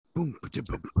Boom, boom,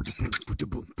 boom,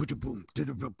 boom,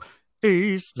 boom.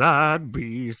 A side,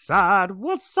 B side,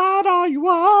 what side are you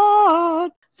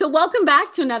on? So, welcome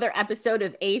back to another episode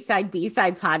of A Side, B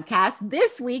Side podcast.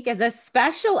 This week is a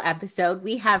special episode.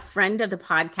 We have friend of the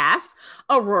podcast,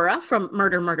 Aurora from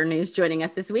Murder News, joining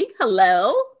us this week.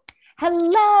 Hello.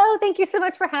 Hello. Thank you so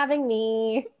much for having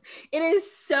me. It is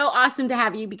so awesome to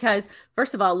have you because,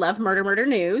 first of all, love Murder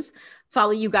News.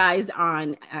 Follow you guys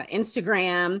on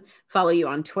Instagram, follow you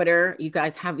on Twitter. You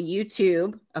guys have a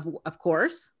YouTube, of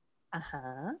course.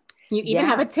 Uh-huh. You even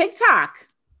have a TikTok.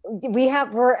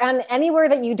 We're on anywhere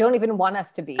that you don't even want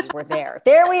us to be. We're there.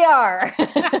 There we are.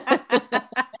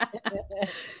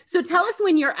 So tell us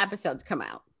when your episodes come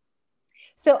out.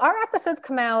 So our episodes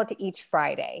come out each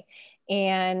Friday.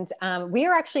 And we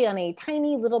are actually on a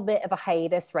tiny little bit of a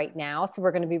hiatus right now. So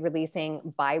we're going to be releasing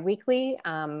bi-weekly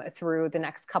through the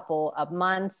next couple of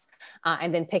months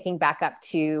and then picking back up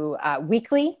to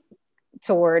weekly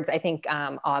towards, I think,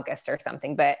 August or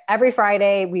something. But every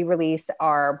Friday we release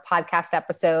our podcast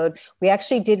episode. We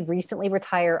actually did recently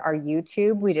retire our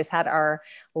YouTube. We just had our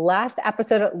last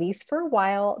episode, at least for a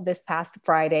while, this past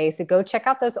Friday. So go check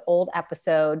out those old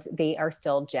episodes. They are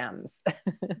still gems.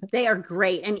 They are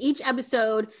great. And each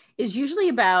episode is usually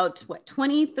about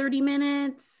 20-30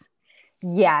 minutes.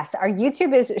 Yes, our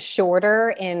YouTube is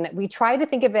shorter and we try to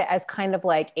think of it as kind of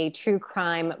like a true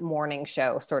crime morning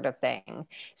show sort of thing.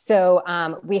 So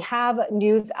we have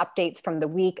news updates from the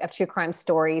week of true crime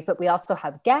stories, but we also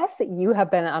have guests. You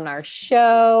have been on our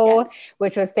show, yes,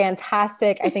 which was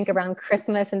fantastic, I think around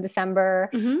Christmas in December.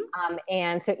 Mm-hmm.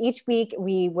 And so each week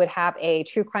we would have a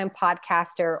true crime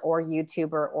podcaster or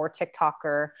YouTuber or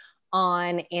TikToker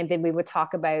on, and then we would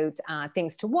talk about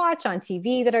things to watch on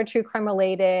TV that are true crime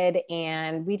related.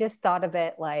 And we just thought of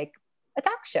it like a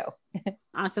talk show.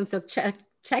 Awesome. So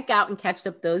check out and catch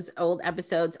up those old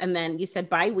episodes. And then you said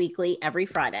bi-weekly every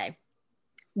Friday.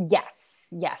 Yes,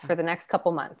 for the next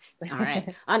couple months. All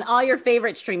right. On all your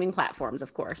favorite streaming platforms,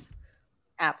 of course.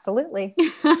 Absolutely.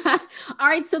 All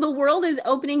right. So the world is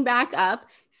opening back up.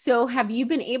 So have you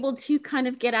been able to kind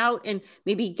of get out and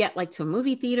maybe get like to a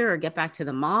movie theater or get back to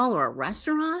the mall or a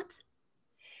restaurant?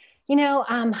 You know,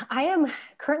 I am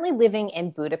currently living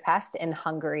in Budapest in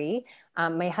Hungary.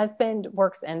 My husband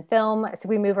works in film, so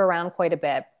we move around quite a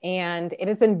bit. And it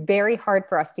has been very hard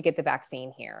for us to get the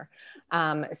vaccine here.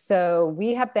 So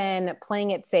we have been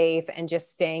playing it safe and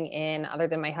just staying in, other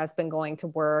than my husband going to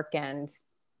work and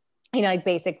like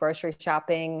basic grocery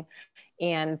shopping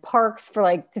and parks for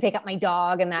like to take out my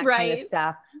dog and that kind of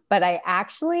stuff. But I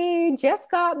actually just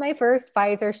got my first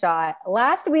Pfizer shot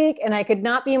last week and I could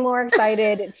not be more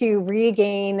excited to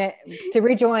rejoin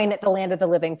the land of the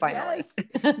living finally.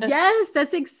 Yes,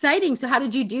 that's exciting. So how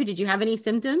did you do? Did you have any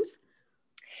symptoms?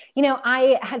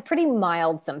 I had pretty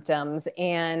mild symptoms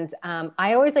and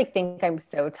I always think I'm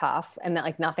so tough and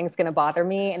that nothing's going to bother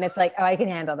me. And it's like, oh, I can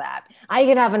handle that. I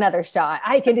can have another shot.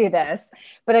 I can do this,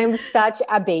 but I'm such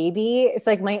a baby. It's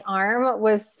like my arm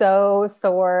was so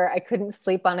sore. I couldn't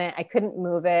sleep on it. I couldn't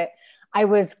move it. I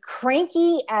was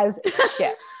cranky as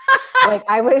shit.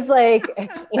 I was like,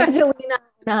 Angelina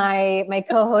and my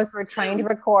co-host were trying to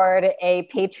record a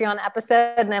Patreon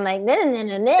episode and I'm like, nah.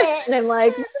 And I'm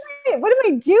like, what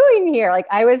am I doing here?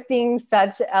 I was being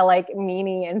such a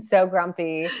meanie and so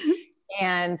grumpy.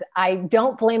 And I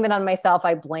don't blame it on myself.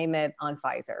 I blame it on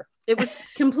Pfizer. It was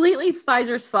completely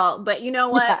Pfizer's fault, but you know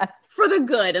what? Yes. For the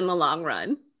good in the long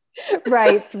run.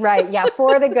 Right. Yeah.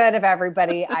 For the good of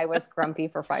everybody, I was grumpy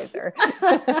for Pfizer.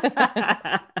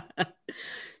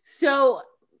 So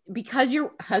because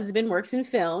your husband works in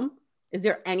film, is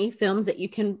there any films that you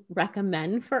can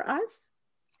recommend for us?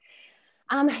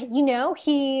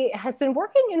 He has been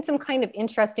working in some kind of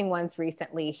interesting ones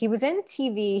recently. He was in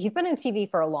TV. He's been in TV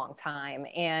for a long time.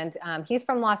 And he's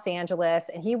from Los Angeles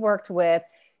and he worked with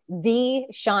the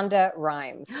Shonda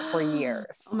Rhimes for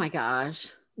years. Oh my gosh.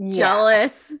 Yes.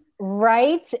 Jealous.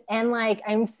 Right. And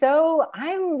I'm so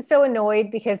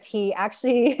annoyed because he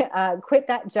actually quit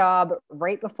that job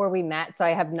right before we met. So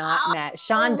I have not met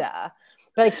Shonda.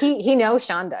 But he knows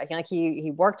Shonda.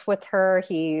 He worked with her.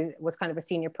 He was kind of a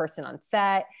senior person on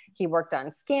set. He worked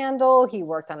on Scandal. He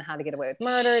worked on How to Get Away with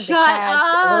Murder, The Catch,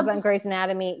 a little bit on Grey's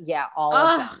Anatomy. Yeah, all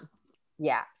of them.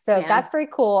 Yeah, so that's very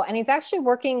cool. And he's actually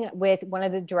working with one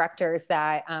of the directors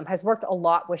that has worked a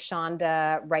lot with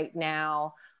Shonda right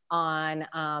now on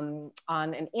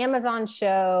an Amazon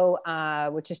show,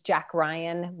 which is Jack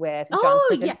Ryan with John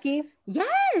Krasinski. Yeah.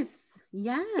 Yes.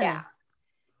 Yeah.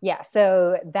 Yeah,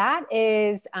 so that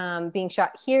is being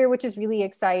shot here, which is really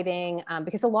exciting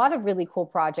because a lot of really cool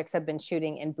projects have been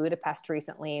shooting in Budapest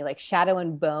recently, like Shadow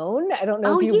and Bone. I don't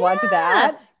know if you watched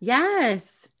that.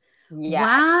 Yes. Yes.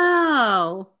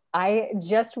 Wow. I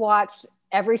just watched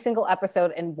every single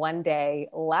episode in one day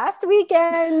last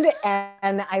weekend,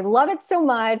 and I love it so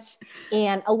much.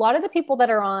 And a lot of the people that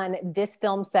are on this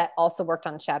film set also worked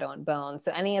on Shadow and Bone.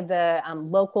 So any of the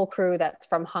local crew that's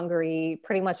from Hungary,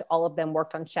 pretty much all of them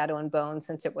worked on Shadow and Bone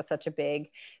since it was such a big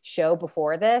show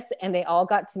before this. And they all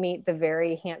got to meet the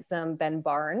very handsome Ben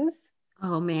Barnes.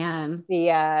 Oh man.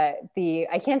 The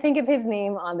I can't think of his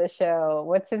name on the show.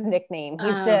 What's his nickname?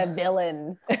 He's the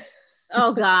villain.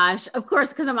 Oh gosh. Of course,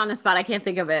 because I'm on the spot, I can't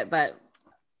think of it, but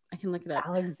I can look it up.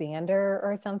 Alexander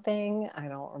or something. I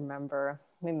don't remember.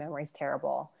 My memory's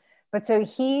terrible. But so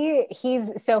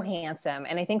he's so handsome.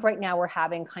 And I think right now we're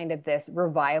having kind of this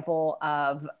revival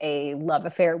of a love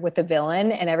affair with the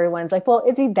villain. And everyone's like, well,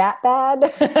 is he that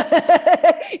bad?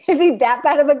 Is he that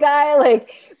bad of a guy?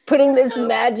 Like putting this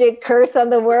magic curse on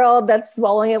the world that's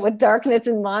swallowing it with darkness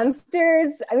and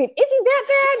monsters. I mean, is he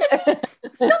that bad?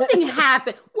 Something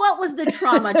happened. What was the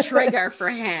trauma trigger for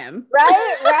him?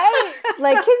 Right.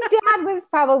 Like his dad was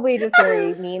probably just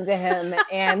very mean to him,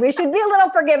 and we should be a little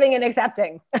forgiving and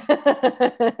accepting.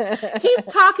 He's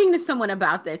talking to someone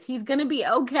about this. He's going to be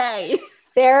okay.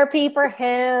 Therapy for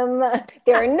him.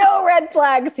 There are no red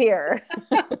flags here.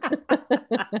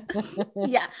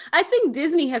 Yeah. I think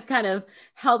Disney has kind of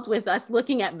helped with us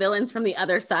looking at villains from the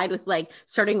other side with like,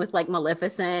 starting with like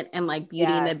Maleficent and like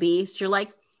Beauty and the Beast. You're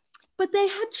like, but they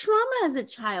had trauma as a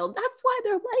child. That's why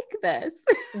they're like this.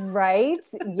 Right?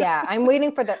 Yeah. I'm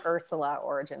waiting for the Ursula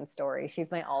origin story.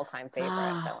 She's my all-time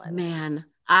favorite villain. Man,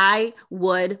 I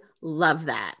would love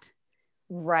that.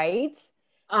 Right?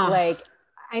 Like,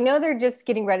 I know they're just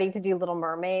getting ready to do Little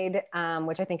Mermaid,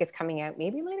 which I think is coming out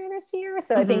maybe later this year.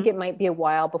 So I think it might be a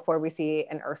while before we see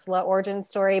an Ursula origin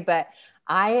story. But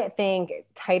I think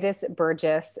Titus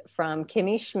Burgess from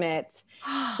Kimmy Schmidt,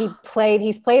 he's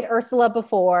played Ursula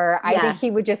before. Yes. I think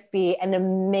he would just be an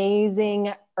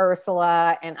amazing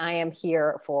Ursula, and I am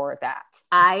here for that.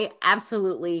 I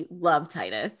absolutely love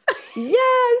Titus.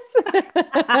 Yes.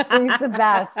 He's the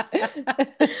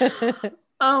best.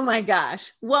 Oh my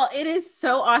gosh. Well, it is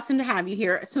so awesome to have you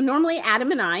here. So normally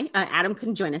Adam and I, Adam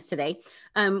couldn't join us today.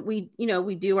 We do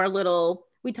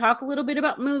we talk a little bit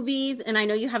about movies, and I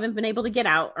know you haven't been able to get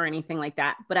out or anything like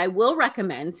that, but I will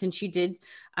recommend, since you did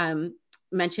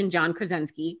mention John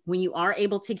Krasinski, when you are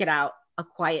able to get out, A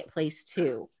Quiet Place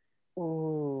 2.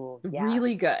 Ooh, yes.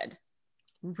 Really good.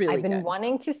 Really I've been good.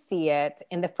 wanting to see it.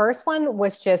 And the first one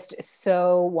was just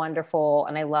so wonderful.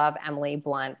 And I love Emily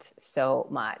Blunt so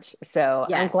much. So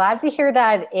I'm glad to hear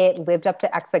that it lived up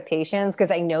to expectations, because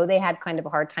I know they had kind of a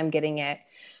hard time getting it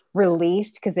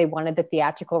released because they wanted the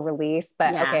theatrical release.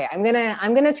 But okay, I'm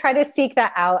gonna try to seek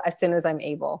that out as soon as I'm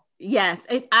able. Yes,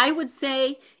 I would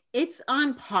say it's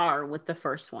on par with the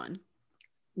first one.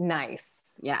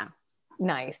 Nice. Yeah.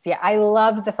 Nice. Yeah. I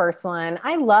love the first one.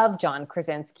 I love John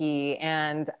Krasinski,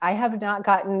 and I have not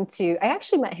gotten to, I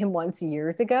actually met him once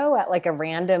years ago at like a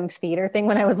random theater thing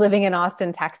when I was living in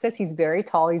Austin, Texas. He's very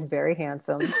tall. He's very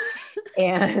handsome.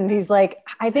 And he's like,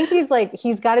 I think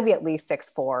he's got to be at least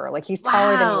 6'4". Like he's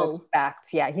taller than you expect.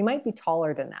 Yeah. He might be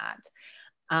taller than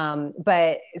that.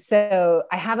 But so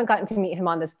I haven't gotten to meet him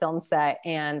on this film set.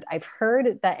 And I've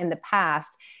heard that in the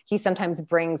past, he sometimes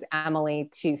brings Emily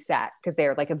to set because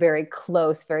they're like a very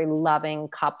close, very loving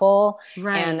couple.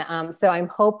 Right. And so I'm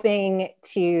hoping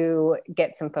to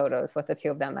get some photos with the two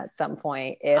of them at some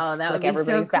point if like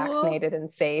everybody's so cool. Vaccinated and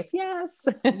safe. Yes.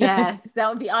 Yes. That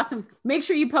would be awesome. Make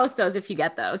sure you post those if you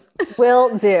get those.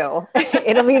 Will do.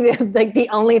 It'll be like the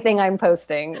only thing I'm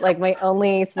posting, like my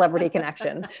only celebrity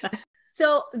connection.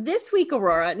 So this week,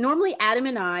 Aurora, normally Adam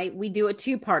and I, we do a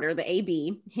two-parter, the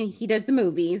AB. He does the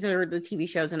movies or the TV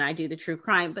shows, and I do the true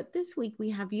crime. But this week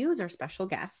we have you as our special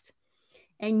guest.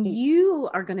 And you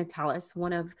are going to tell us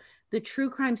one of the true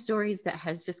crime stories that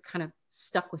has just kind of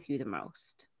stuck with you the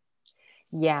most.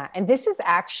 Yeah. And this is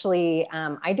actually,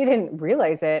 I didn't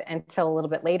realize it until a little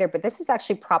bit later, but this is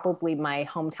actually probably my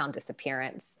hometown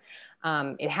disappearance.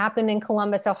 It happened in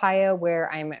Columbus, Ohio,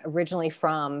 where I'm originally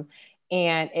from.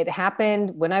 And it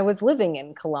happened when I was living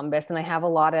in Columbus, and I have a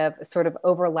lot of sort of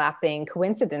overlapping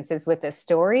coincidences with this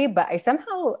story, but I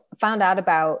somehow found out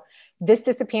about this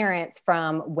disappearance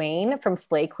from Wayne from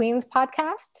Slay Queens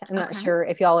podcast. I'm not sure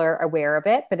if y'all are aware of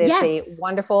it, but it's a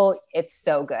wonderful, it's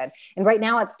so good. And right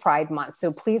now it's Pride Month.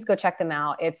 So please go check them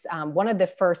out. It's one of the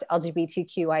first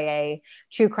LGBTQIA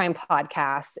true crime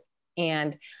podcasts.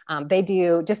 And they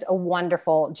do just a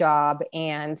wonderful job.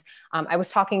 And I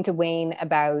was talking to Wayne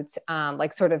about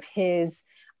like sort of his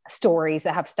stories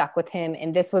that have stuck with him.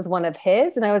 And this was one of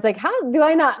his. And I was like, how do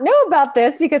I not know about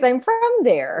this? Because I'm from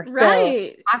there.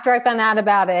 Right. So after I found out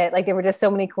about it, like there were just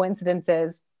so many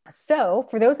coincidences. So,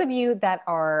 for those of you that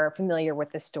are familiar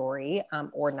with the story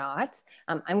or not,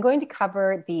 I'm going to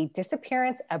cover the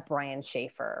disappearance of Brian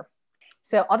Schaefer.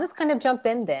 So, I'll just kind of jump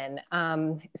in then.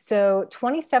 So,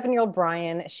 27-year-old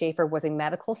Brian Schaefer was a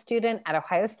medical student at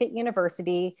Ohio State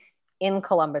University in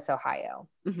Columbus, Ohio.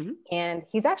 Mm-hmm. And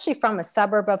he's actually from a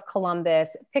suburb of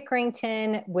Columbus,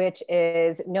 Pickerington, which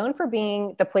is known for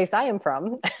being the place I am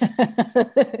from.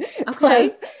 Okay.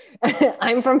 Plus,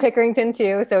 I'm from Pickerington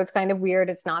too, so it's kind of weird.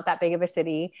 It's not that big of a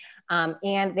city.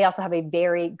 And they also have a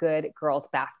very good girls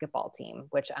basketball team,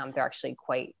 which they're actually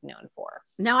quite known for.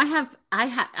 Now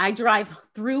I drive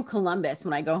through Columbus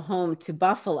when I go home to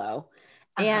Buffalo,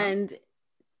 and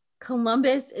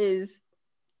Columbus is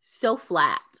so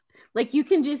flat. Like you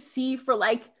can just see for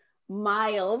like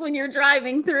miles when you're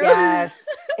driving through. Yes.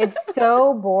 It's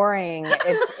so boring.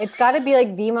 It's got to be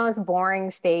like the most boring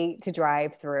state to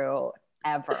drive through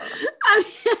ever. I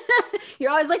mean,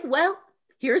 you're always like, well,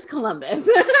 here's Columbus.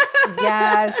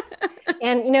 Yes.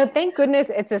 And, you know, thank goodness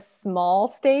it's a small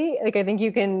state. Like, I think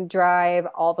you can drive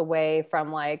all the way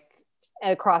from like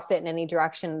across it in any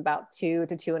direction about 2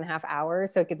 to 2.5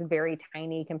 hours. So it gets very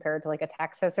tiny compared to like a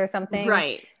Texas or something.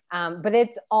 Right. But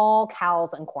it's all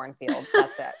cows and cornfields.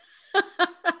 That's it.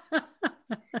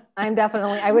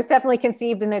 I was definitely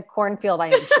conceived in a cornfield, I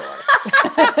am sure.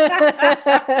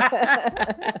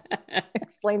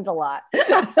 Explains a lot.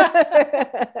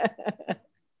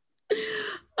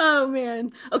 Oh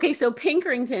man. Okay. So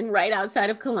Pinkerton, right outside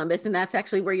of Columbus, and that's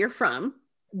actually where you're from.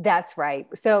 That's right.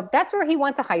 So that's where he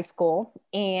went to high school.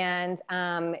 And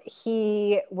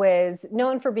he was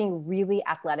known for being really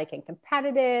athletic and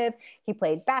competitive. He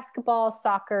played basketball,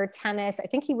 soccer, tennis. I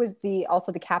think he was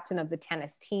also the captain of the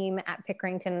tennis team at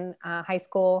Pickerington High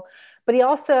School. But he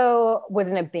also was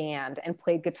in a band and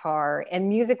played guitar, and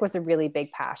music was a really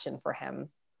big passion for him.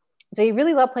 So he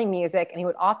really loved playing music, and he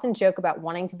would often joke about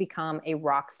wanting to become a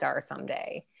rock star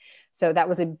someday. So that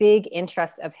was a big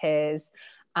interest of his.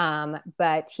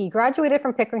 But he graduated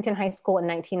from Pickerington High School in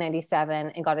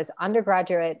 1997 and got his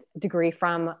undergraduate degree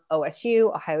from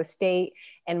OSU, Ohio State,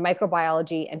 in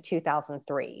microbiology in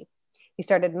 2003. He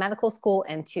started medical school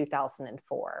in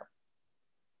 2004.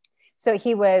 So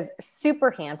he was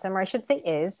super handsome, or I should say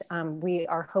is. We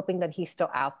are hoping that he's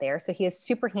still out there. So he is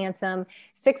super handsome,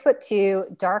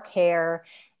 6'2", dark hair,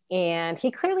 and he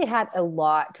clearly had a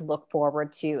lot to look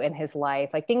forward to in his life.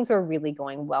 Like things were really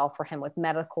going well for him with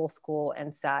medical school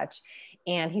and such.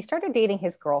 And he started dating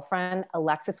his girlfriend,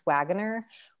 Alexis Wagoner,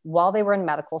 while they were in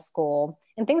medical school.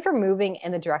 And things were moving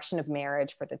in the direction of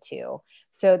marriage for the two.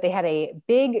 So they had a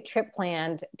big trip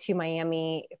planned to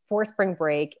Miami for spring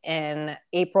break in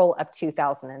April of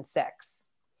 2006.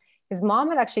 His mom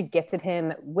had actually gifted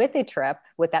him with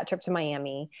that trip to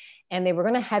Miami, and they were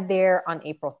going to head there on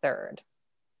April 3rd.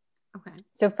 Okay.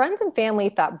 So friends and family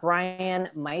thought Brian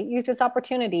might use this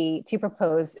opportunity to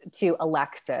propose to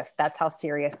Alexis. That's how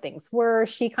serious things were.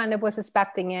 She kind of was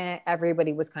suspecting it.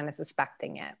 Everybody was kind of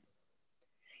suspecting it.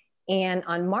 And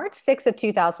on March 6th of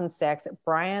 2006,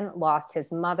 Brian lost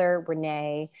his mother,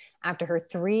 Renee, after her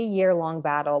 3-year-long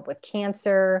battle with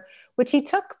cancer, which he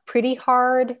took pretty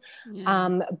hard.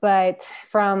 Yeah. But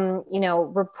from,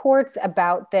 reports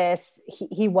about this,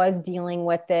 he was dealing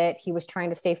with it. He was trying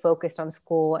to stay focused on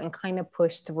school and kind of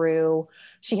push through.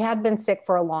 She had been sick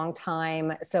for a long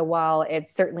time. So while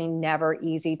it's certainly never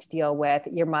easy to deal with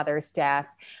your mother's death,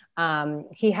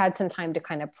 he had some time to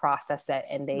kind of process it,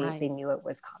 and they knew it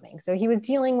was coming. So he was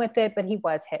dealing with it, but he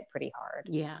was hit pretty hard.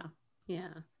 Yeah. Yeah.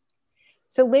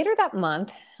 So later that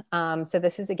month, so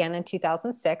this is again in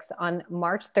 2006, on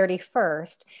March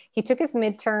 31st, he took his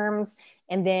midterms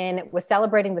and then was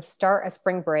celebrating the start of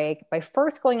spring break by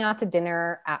first going out to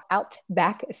dinner at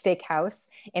Outback Steakhouse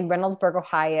in Reynoldsburg,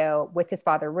 Ohio, with his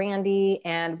father, Randy.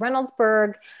 And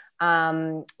Reynoldsburg,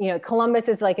 Columbus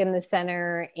is like in the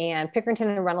center, and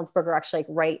Pickerington and Reynoldsburg are actually like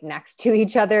right next to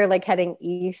each other, like heading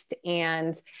east.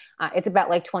 And it's about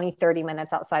like 20-30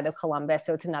 minutes outside of Columbus.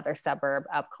 So it's another suburb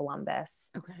of Columbus.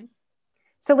 Okay.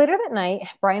 So later that night,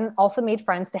 Brian also made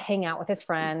friends to hang out with his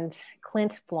friend,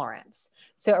 Clint Florence.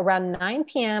 So around 9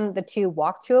 p.m., the two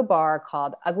walked to a bar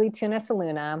called Ugly Tuna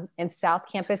Saloona in South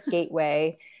Campus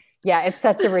Gateway. Yeah, it's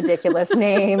such a ridiculous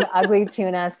name, Ugly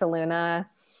Tuna Saloona.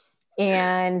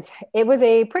 And it was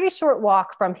a pretty short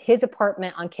walk from his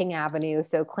apartment on King Avenue.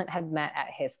 So Clint had met at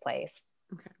his place.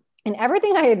 Okay. And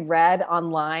everything I had read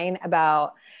online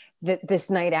about this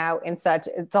night out and such,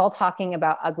 it's all talking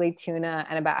about Ugly Tuna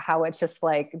and about how it's just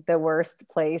like the worst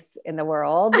place in the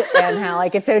world and how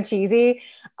like it's so cheesy.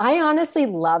 I honestly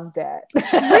loved it. Really?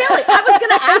 I was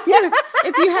going to ask you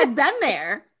if you had been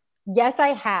there. Yes, I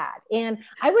had. And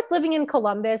I was living in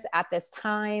Columbus at this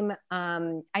time.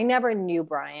 I never knew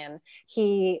Brian.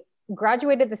 He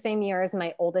graduated the same year as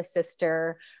my oldest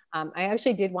sister. I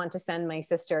actually did want to send my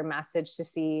sister a message to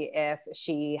see if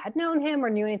she had known him or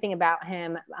knew anything about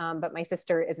him. But my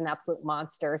sister is an absolute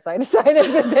monster. So I decided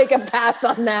to take a pass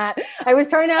on that. I was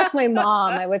trying to ask my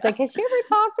mom. I was like, has she ever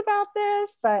talked about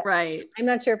this? But Right. I'm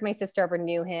not sure if my sister ever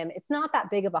knew him. It's not that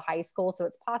big of a high school. So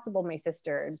it's possible my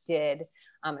sister did.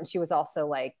 And she was also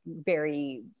like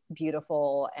very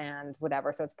beautiful and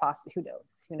whatever. So it's possible, who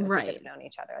knows? Who knows? Right. They could have known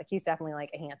each other. Like he's definitely like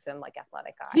a handsome, like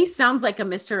athletic guy. He sounds like a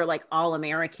Mr. like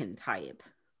all-American type.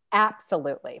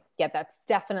 Absolutely. Yeah, that's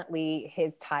definitely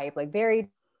his type. Like very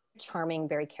charming,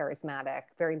 very charismatic,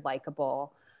 very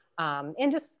likable.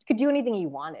 And just could do anything he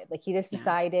wanted. Like he just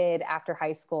decided after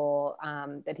high school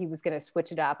that he was going to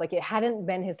switch it up. Like it hadn't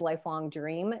been his lifelong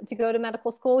dream to go to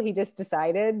medical school. He just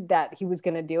decided that he was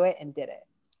going to do it and did it.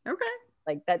 Okay.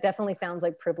 Like that definitely sounds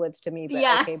like privilege to me, but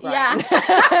Yeah, okay, Brian.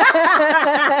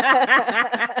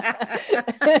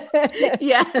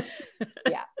 Yeah. Yes.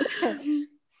 Yeah.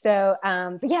 So,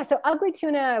 so Ugly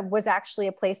Tuna was actually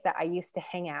a place that I used to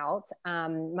hang out.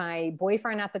 My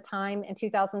boyfriend at the time in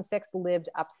 2006 lived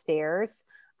upstairs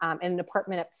in an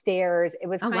apartment upstairs. It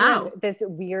was kind of this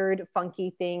weird,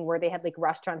 funky thing where they had like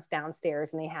restaurants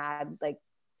downstairs and they had like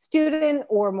student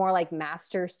or more like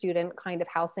master student kind of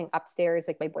housing upstairs.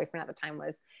 Like my boyfriend at the time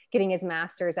was getting his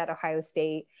master's at Ohio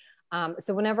State.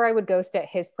 So whenever I would go stay at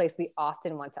his place, we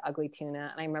often went to Ugly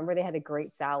Tuna. And I remember they had a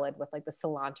great salad with like the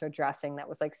cilantro dressing that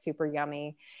was like super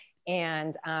yummy.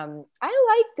 And I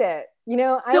liked it. You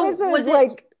know, So I was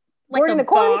like born in a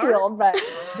cornfield, but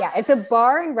yeah, it's a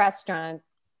bar and restaurant.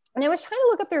 And I was trying to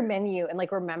look up their menu and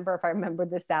like remember if I remember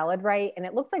the salad right. And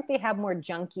it looks like they have more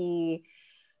junky,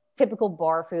 typical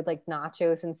bar food like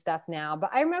nachos and stuff now, but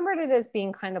I remembered it as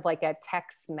being kind of like a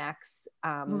Tex-Mex.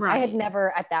 I had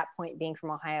never at that point, being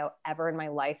from Ohio, ever in my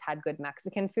life had good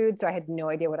Mexican food, so I had no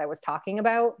idea what I was talking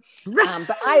about.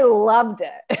 But I loved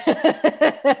it.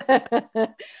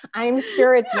 I'm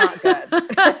sure it's not good.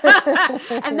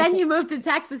 And then you moved to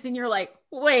Texas and you're like,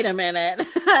 wait a minute.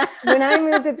 When I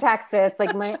moved to Texas,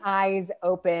 like my eyes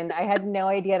opened. I had no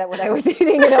idea that what I was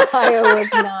eating in Ohio was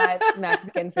not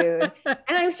Mexican food. And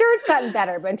I'm sure it's gotten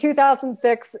better, but in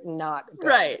 2006, not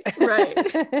good. Right.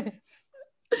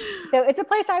 So it's a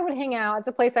place I would hang out. It's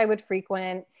a place I would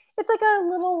frequent. It's like a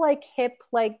little like hip,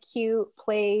 like cute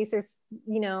place. There's,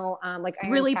 like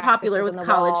really popular with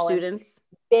college students.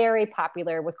 Very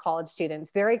popular with college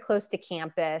students, very close to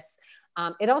campus.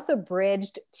 It also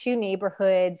bridged two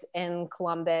neighborhoods in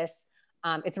Columbus.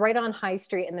 It's right on High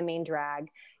Street in the main drag.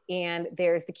 And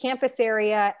there's the campus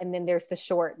area, and then there's the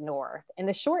Short North. And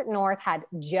the Short North had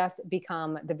just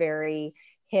become the very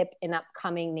hip and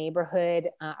upcoming neighborhood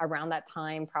around that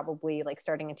time, probably like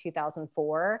starting in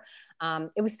 2004.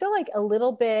 It was still like a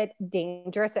little bit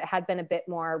dangerous. It had been a bit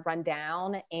more run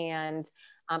down. And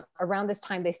around this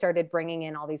time, they started bringing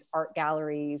in all these art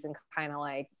galleries and kind of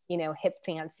like, hip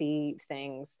fancy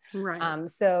things. Right.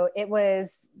 So it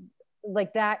was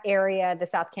like that area, the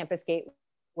South Campus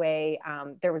Gateway,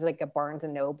 there was like a Barnes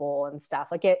and Noble and stuff.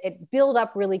 Like it built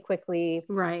up really quickly.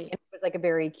 Right. And it was like a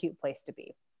very cute place to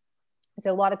be. So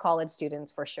a lot of college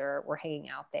students for sure were hanging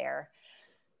out there.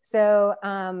 So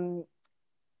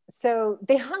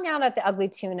they hung out at the Ugly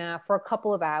Tuna for a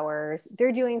couple of hours.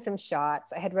 They're doing some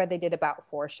shots. I had read they did about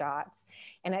 4 shots.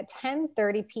 And at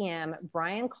 10:30 p.m.,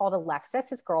 Brian called Alexis,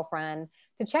 his girlfriend,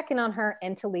 to check in on her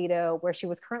in Toledo, where she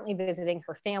was currently visiting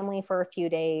her family for a few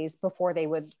days before they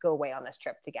would go away on this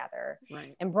trip together.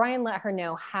 Right. And Brian let her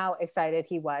know how excited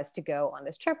he was to go on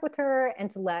this trip with her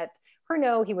and to let her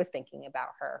know he was thinking about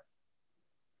her.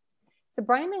 So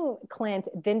Brian and Clint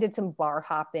then did some bar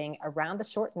hopping around the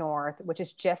Short North, which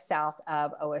is just south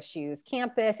of OSU's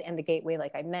campus and the Gateway,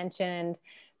 like I mentioned.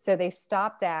 So they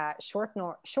stopped at Short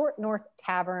North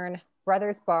Tavern,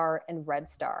 Brothers Bar, and Red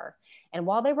Star. And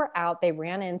while they were out, they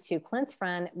ran into Clint's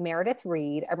friend, Meredith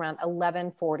Reed, around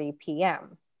 11:40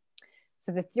 p.m.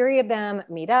 So the 3 of them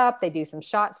meet up, they do some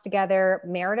shots together.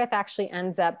 Meredith actually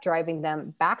ends up driving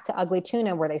them back to Ugly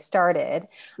Tuna, where they started,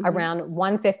 around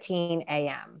 1:15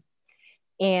 a.m.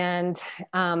 And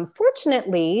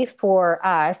fortunately for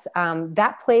us,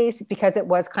 that place, because it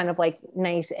was kind of like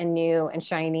nice and new and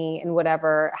shiny and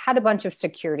whatever, had a bunch of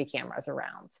security cameras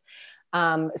around.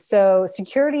 So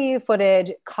security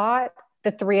footage caught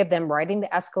the 3 of them riding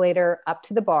the escalator up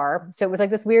to the bar. So it was like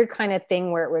this weird kind of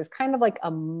thing where it was kind of like a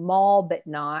mall, but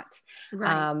not.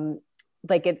 Right.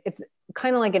 Like it's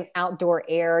kind of like an outdoor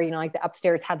air, like the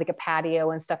upstairs had like a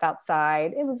patio and stuff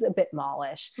outside. It was a bit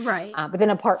mallish, Right. but then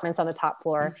apartments on the top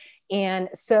floor. And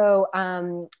so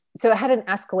it had an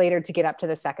escalator to get up to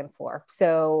the second floor.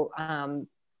 So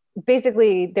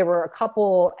basically there were a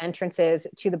couple entrances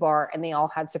to the bar and they all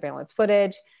had surveillance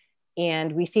footage.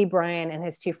 And we see Brian and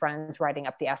his two friends riding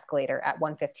up the escalator at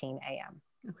 1:15 a.m.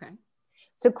 Okay.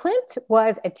 So Clint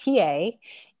was a TA.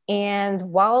 And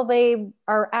while they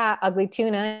are at Ugly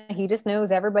Tuna, he just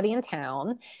knows everybody in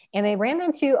town. And they ran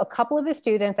into a couple of his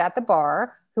students at the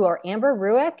bar who are Amber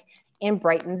Ruick and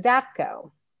Brighton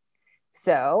Zafko.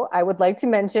 So I would like to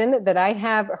mention that I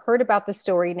have heard about the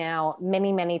story now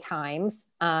many, many times.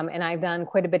 And I've done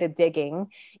quite a bit of digging.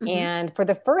 Mm-hmm. And for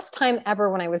the first time ever,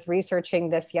 when I was researching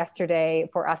this yesterday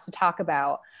for us to talk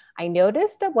about, I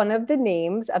noticed that one of the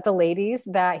names of the ladies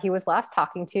that he was last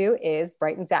talking to is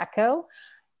Brighton Zafko.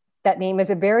 That name is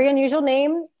a very unusual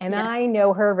name, and yes. I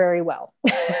know her very well.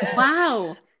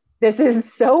 Wow. This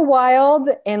is so wild.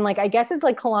 And like, I guess it's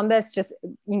like Columbus just,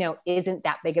 isn't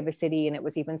that big of a city, and it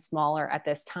was even smaller at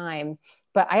this time.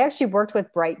 But I actually worked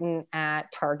with Brighton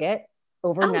at Target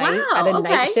overnight at a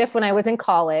night shift when I was in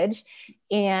college.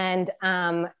 And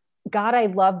God, I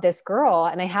love this girl.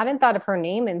 And I hadn't thought of her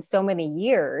name in so many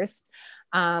years.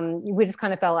 We just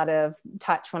kind of fell out of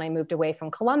touch when I moved away from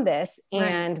Columbus.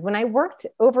 And when I worked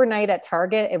overnight at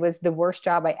Target, it was the worst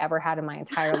job I ever had in my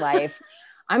entire life.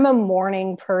 I'm a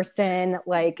morning person,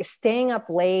 like staying up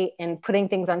late and putting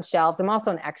things on shelves. I'm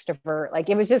also an extrovert. Like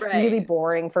it was just really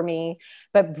boring for me.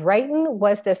 But Brighton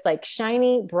was this like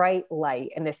shiny, bright light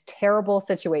in this terrible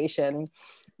situation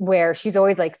where she's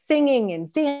always like singing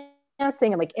and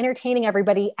dancing and like entertaining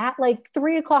everybody at like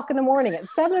 3 o'clock in the morning, at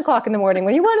 7 o'clock in the morning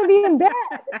when you want to be in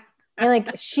bed. And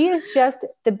like, she is just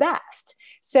the best.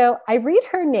 So I read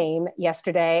her name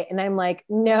yesterday and I'm like,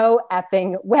 no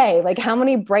effing way. Like how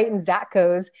many Brighton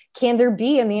Zatkos can there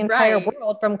be in the entire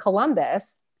world from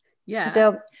Columbus? Yeah.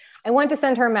 So I wanted to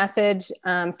send her a message.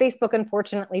 Facebook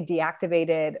unfortunately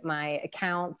deactivated my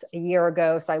account a year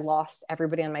ago. So I lost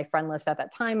everybody on my friend list at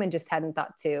that time and just hadn't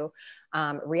thought to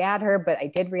re-add her, but I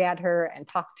did re-add her and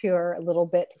talk to her a little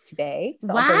bit today.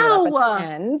 So I'll bring it up at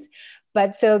the end.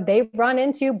 But so they run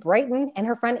into Brighton and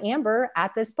her friend Amber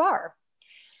at this bar.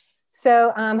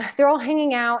 So they're all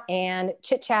hanging out and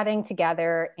chit-chatting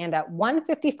together. And at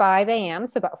 1:55 a.m.,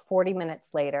 so about 40 minutes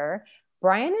later,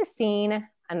 Brian is seen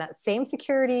on that same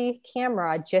security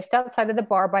camera just outside of the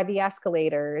bar by the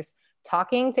escalators,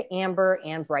 talking to Amber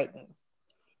and Brighton.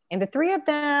 And the three of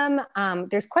them,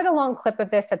 there's quite a long clip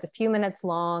of this that's a few minutes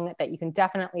long that you can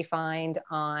definitely find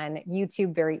on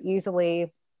YouTube very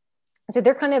easily. So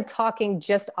they're kind of talking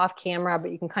just off camera,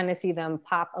 but you can kind of see them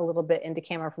pop a little bit into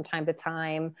camera from time to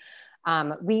time.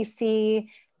 We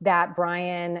see that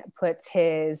Brian puts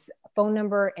his phone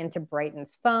number into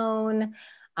Brighton's phone.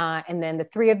 And then the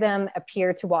three of them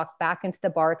appear to walk back into the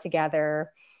bar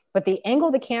together. But the angle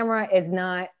of the camera is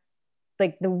not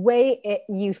like the way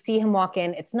you see him walk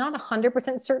in. It's not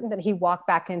 100% certain that he walked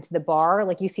back into the bar.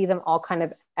 Like you see them all kind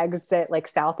of exit like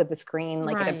south of the screen.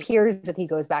 Like it appears that he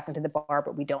goes back into the bar,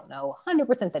 but we don't know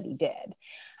 100% that he did.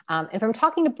 And from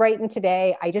talking to Brighton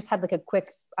today, I just had like a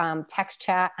quick text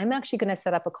chat. I'm actually going to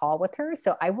set up a call with her.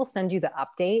 So I will send you the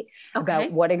update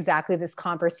about what exactly this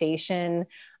conversation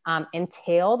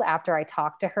entailed after I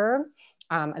talked to her.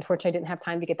 Unfortunately, I didn't have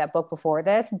time to get that book before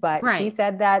this, but she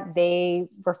said that they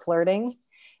were flirting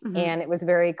and it was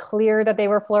very clear that they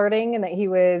were flirting and that he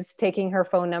was taking her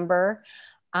phone number.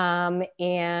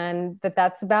 And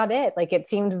that's about it. Like it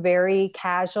seemed very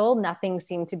casual. Nothing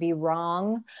seemed to be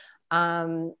wrong.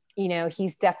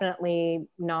 He's definitely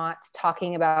not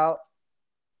talking about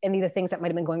any of the things that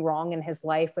might've been going wrong in his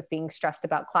life with being stressed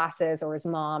about classes or his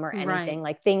mom or anything.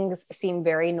 Like things seem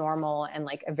very normal and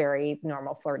like a very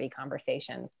normal flirty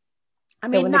conversation. I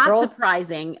mean, not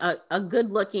surprising, a good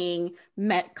looking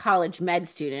college med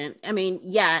student. I mean,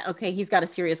 he's got a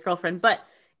serious girlfriend, but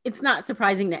it's not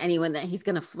surprising to anyone that he's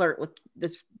going to flirt with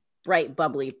this bright,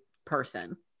 bubbly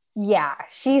person. Yeah,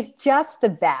 she's just the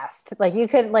best. Like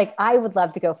I would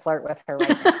love to go flirt with her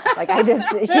right now. Like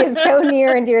she is so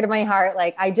near and dear to my heart.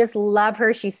 Like I just love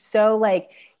her. She's so like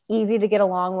easy to get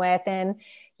along with. And,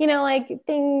 like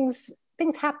things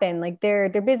happen. Like they're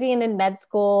busy and in med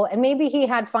school and maybe he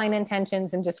had fine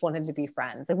intentions and just wanted to be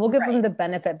friends. Like we'll give him the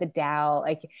benefit of the doubt.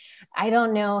 Like, I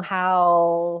don't know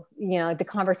how, the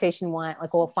conversation went,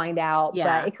 like we'll find out,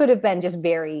 but it could have been just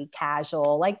very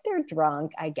casual. Like they're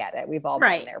drunk. I get it. We've all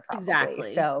been there probably.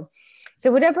 Exactly.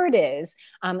 So whatever it is,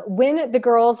 when the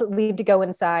girls leave to go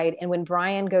inside and when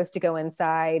Brian goes to go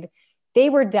inside, they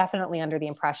were definitely under the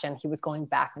impression he was going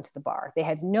back into the bar. They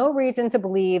had no reason to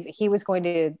believe he was going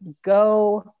to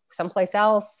go someplace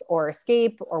else or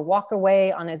escape or walk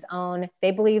away on his own.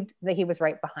 They believed that he was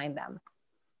right behind them.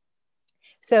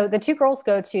 So the two girls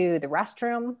go to the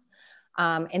restroom.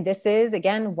 And this is,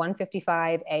 again,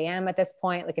 1:55 a.m. at this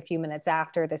point, like a few minutes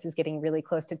after. This is getting really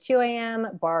close to 2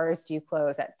 a.m. Bars do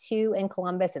close at 2 in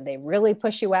Columbus, and they really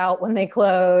push you out when they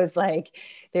close. Like,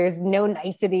 there's no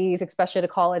niceties, especially at a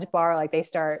college bar. Like, they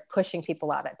start pushing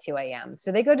people out at 2 a.m.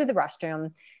 So they go to the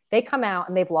restroom. They come out,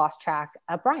 and they've lost track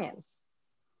of Brian.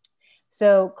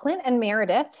 So Clint and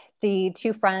Meredith, the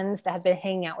two friends that had been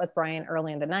hanging out with Brian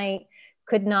early in the night,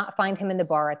 could not find him in the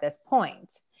bar at this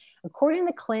point. According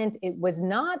to Clint, it was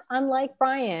not unlike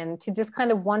Brian to just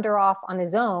kind of wander off on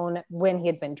his own when he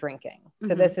had been drinking.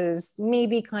 So this is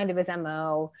maybe kind of his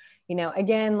MO. You know,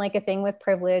 again, like a thing with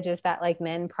privilege is that like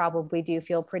men probably do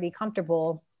feel pretty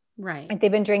comfortable. Right. If they've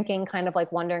been drinking, kind of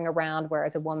like wandering around,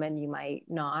 whereas a woman, you might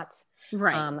not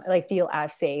like feel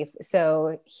as safe.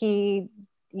 So he,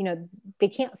 you know, they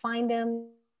can't find him.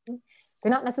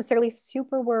 They're not necessarily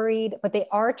super worried, but they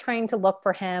are trying to look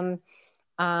for him.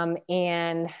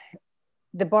 And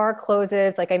the bar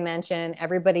closes, like I mentioned,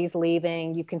 everybody's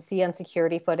leaving. You can see on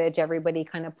security footage, everybody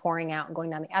kind of pouring out and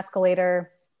going down the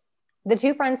escalator. The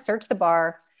two friends search the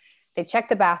bar. They check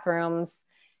the bathrooms.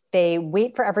 They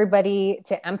wait for everybody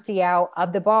to empty out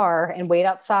of the bar and wait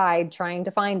outside trying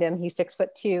to find him. He's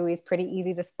 6'2". He's pretty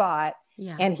easy to spot.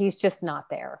 Yeah. And he's just not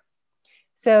there.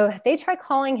 So they try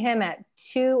calling him at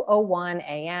 2:01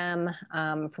 a.m.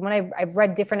 From what I've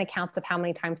read different accounts of how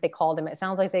many times they called him. It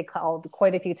sounds like they called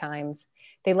quite a few times.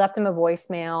 They left him a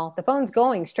voicemail. The phone's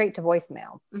going straight to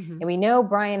voicemail. And we know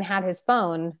Brian had his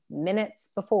phone minutes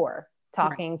before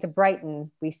talking to Brighton.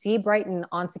 We see Brighton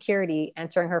on security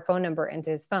entering her phone number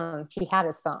into his phone. He had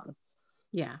his phone.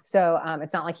 Yeah. So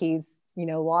it's not like he's, you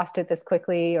know, lost it this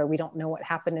quickly, or we don't know what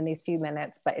happened in these few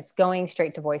minutes, but it's going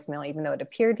straight to voicemail, even though it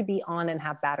appeared to be on and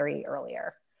have battery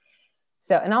earlier.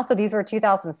 So, and also these were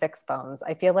 2006 phones.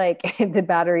 I feel like the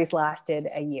batteries lasted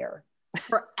a year.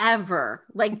 Forever.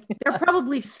 Like they're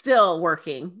probably still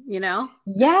working, you know?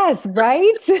 Yes,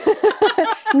 right?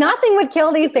 Nothing would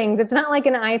kill these things. It's not like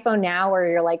an iPhone now where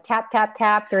you're like tap, tap,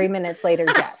 tap, 3 minutes later,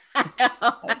 dead.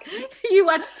 Like, you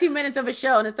watch 2 minutes of a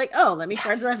show and it's like, oh, let me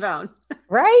charge my phone.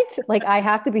 Right? Like I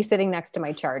have to be sitting next to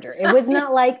my charger. It was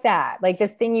not like that. Like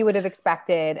this thing you would have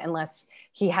expected, unless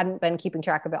he hadn't been keeping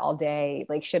track of it all day,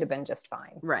 like should have been just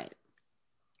fine. Right.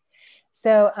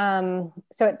 So,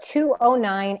 so at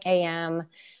 2:09 a.m.,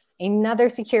 another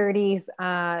security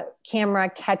camera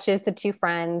catches the two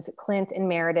friends, Clint and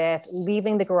Meredith,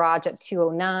 leaving the garage at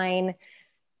 2:09.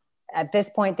 At this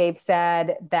point, they've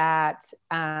said that,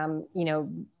 you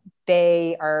know,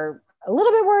 they are a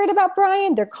little bit worried about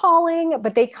Brian. They're calling,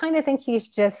 but they kind of think he's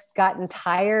just gotten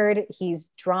tired. He's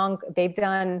drunk. They've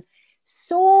done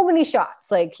so many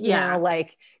shots, like, you know,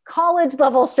 like college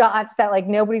level shots that like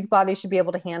nobody's body should be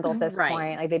able to handle at this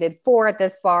point. Like they did 4 at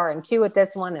this bar and 2 at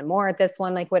this one and more at this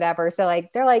one, like whatever. So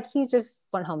like, they're like, he just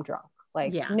went home drunk,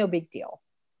 like no big deal.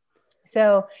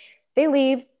 So they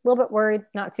leave a little bit worried,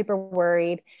 not super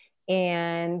worried.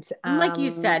 And like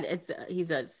you said, he's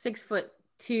a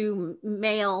 6'2"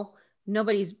 male.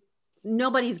 Nobody's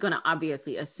going to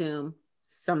obviously assume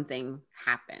something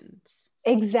happened.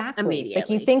 Exactly. Immediately. Like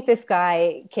you think this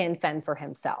guy can fend for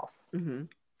himself.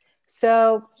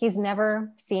 So he's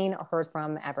never seen or heard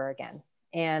from ever again.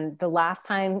 And the last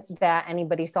time that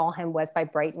anybody saw him was by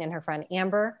Brighton and her friend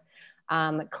Amber.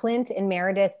 Clint and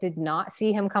Meredith did not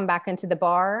see him come back into the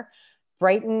bar.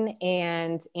 Brighton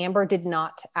and Amber did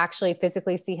not actually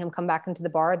physically see him come back into the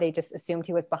bar. They just assumed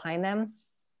he was behind them.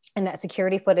 And that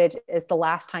security footage is the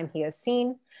last time he is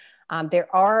seen.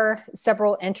 There are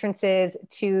several entrances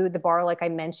to the bar. Like I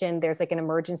mentioned, there's like an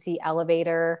emergency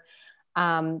elevator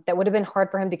that would have been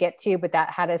hard for him to get to, but that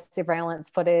had a surveillance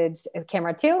footage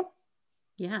camera too.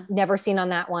 Yeah. Never seen on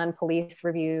that one. Police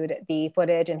reviewed the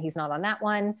footage and he's not on that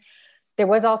one. There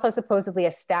was also supposedly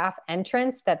a staff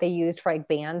entrance that they used for like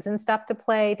bands and stuff to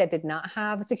play that did not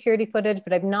have security footage,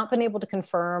 but I've not been able to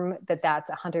confirm that that's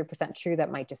 100% true.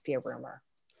 That might just be a rumor.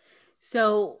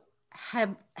 So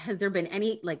has there been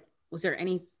any, like, was there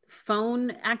any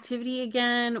phone activity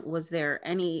again? Has there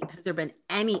been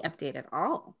any update at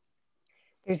all?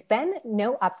 There's been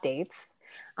no updates.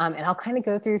 And I'll kind of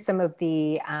go through some of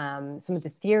the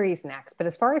theories next. But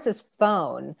as far as his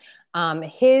phone,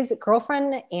 his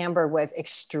girlfriend, Amber, was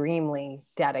extremely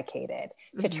dedicated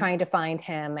to trying to find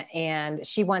him. And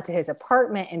she went to his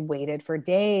apartment and waited for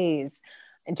days.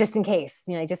 And just in case,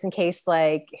 just in case,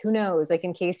 like, who knows, like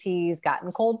in case he's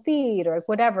gotten cold feet or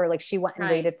whatever, like she went and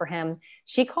waited for him.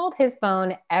 She called his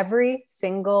phone every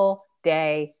single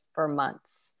day for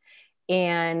months.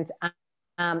 And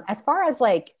as far as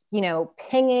like,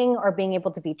 pinging or being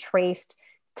able to be traced,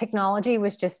 technology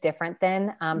was just different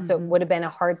then. So it would have been a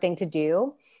hard thing to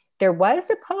do. There was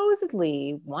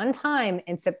supposedly one time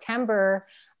in September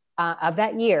of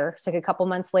that year, so like a couple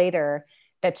months later,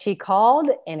 that she called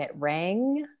and it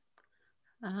rang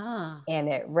and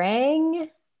it rang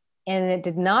and it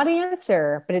did not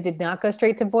answer, but it did not go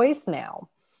straight to voicemail.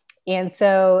 And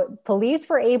so police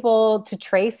were able to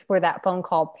trace where that phone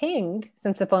call pinged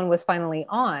since the phone was finally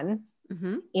on.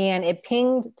 And it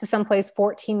pinged to someplace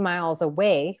 14 miles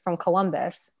away from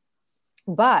Columbus.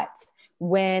 But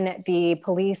when the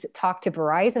police talked to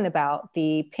Verizon about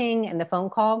the ping and the phone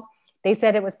call, they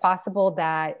said it was possible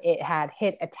that it had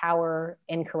hit a tower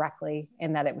incorrectly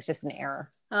and that it was just an error.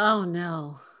 Oh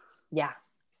no. Yeah.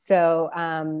 So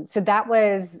that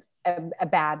was a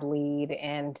bad lead,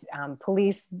 and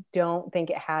police don't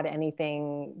think it had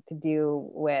anything to do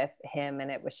with him, and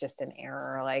it was just an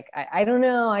error. Like, I don't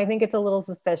know. I think it's a little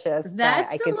suspicious.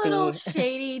 That's a little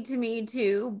shady to me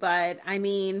too, but I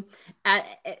mean,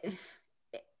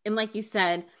 and like you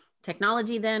said,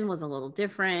 technology then was a little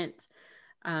different.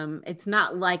 It's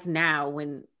not like now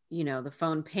when, the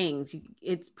phone pings,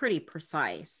 it's pretty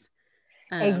precise.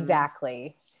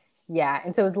 Exactly. Yeah.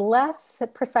 And so it was less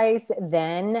precise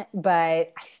then,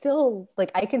 but I still,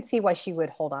 like, I can see why she would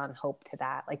hold on hope to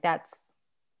that. Like that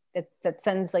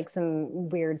sends like some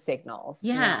weird signals.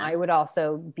 Yeah. I would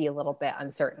also be a little bit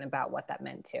uncertain about what that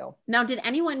meant too. Now, did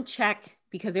anyone check,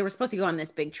 because they were supposed to go on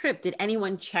this big trip, did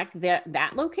anyone check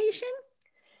that location?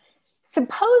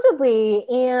 Supposedly.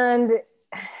 And,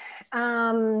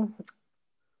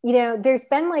 there's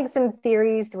been like some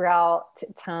theories throughout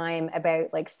time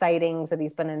about like sightings that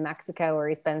he's been in Mexico or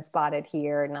he's been spotted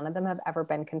here. None of them have ever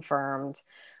been confirmed.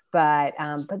 But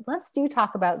let's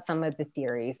talk about some of the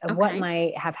theories of what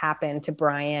might have happened to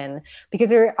Brian, because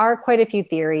there are quite a few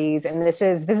theories. And this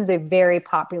is a very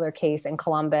popular case in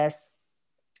Columbus.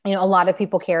 A lot of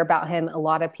people care about him. A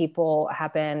lot of people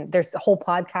there's a whole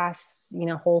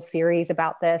podcast, whole series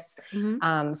about this.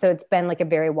 So it's been like a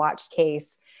very watched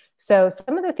case. So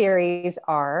some of the theories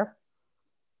are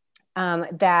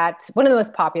that one of the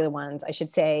most popular ones, I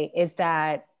should say, is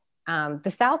that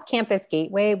the South Campus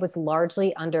Gateway was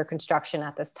largely under construction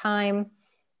at this time.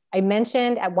 I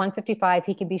mentioned at 1:55,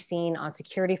 he could be seen on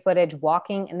security footage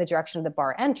walking in the direction of the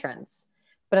bar entrance.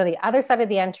 But on the other side of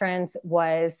the entrance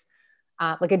was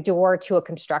like a door to a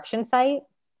construction site.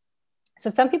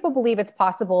 So some people believe it's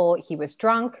possible he was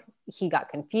drunk, he got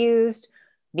confused.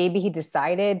 Maybe he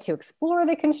decided to explore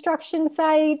the construction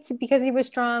site because he was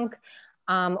drunk,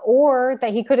 or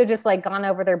that he could have just like gone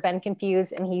over there, been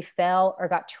confused, and he fell or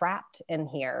got trapped in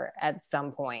here at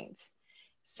some point.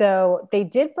 So they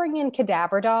did bring in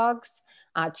cadaver dogs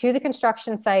to the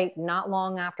construction site not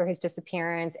long after his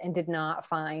disappearance and did not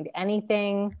find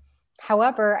anything.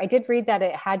 However, I did read that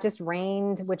it had just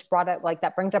rained, which brought up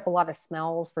that brings up a lot of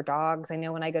smells for dogs. I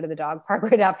know when I go to the dog park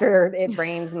right after it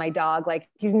rains, my dog, like,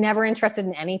 he's never interested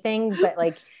in anything, but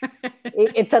like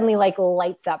it suddenly like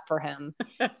lights up for him.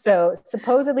 So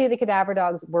supposedly the cadaver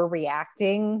dogs were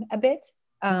reacting a bit,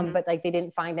 but like they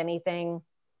didn't find anything.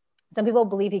 Some people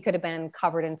believe he could have been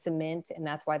covered in cement, and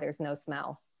that's why there's no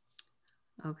smell.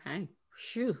 Okay.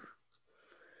 Phew.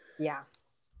 Yeah.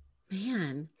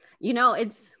 Man,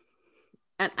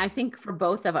 and I think for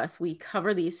both of us, we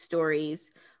cover these stories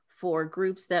for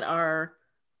groups that are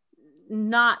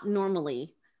not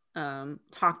normally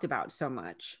talked about so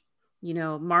much,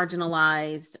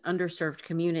 marginalized, underserved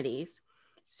communities.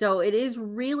 So it is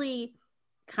really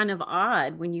kind of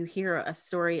odd when you hear a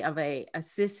story of a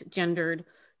cisgendered,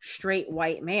 straight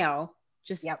white male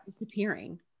just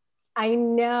disappearing. I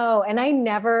know. And I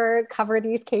never cover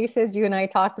these cases. You and I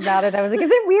talked about it. I was like,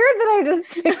 is it weird that I just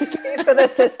picked a case with a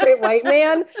cis straight white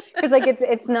man? Because like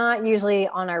it's not usually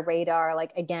on our radar.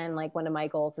 Like, again, like one of my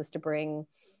goals is to bring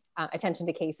attention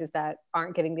to cases that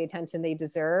aren't getting the attention they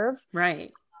deserve.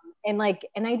 Right. And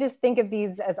I just think of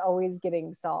these as always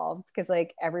getting solved because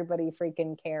like everybody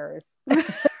freaking cares.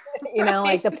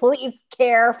 Like the police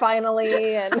care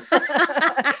finally, and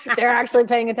they're actually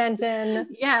paying attention.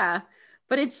 Yeah.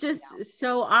 But it's just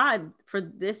so odd for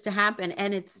this to happen,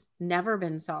 and it's never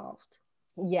been solved.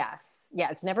 Yes. Yeah,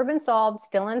 it's never been solved,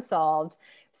 still unsolved.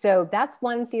 So that's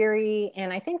one theory.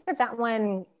 And I think that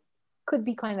one could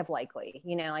be kind of likely,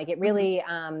 like it really,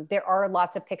 there are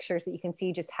lots of pictures that you can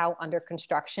see just how under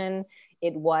construction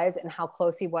it was and how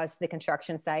close he was to the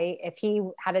construction site. If he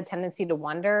had a tendency to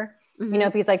wander, You know,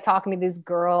 if he's like talking to these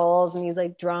girls and he's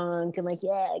like drunk and like,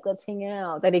 yeah, like let's hang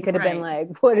out, that he could have been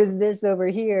like, what is this over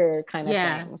here kind of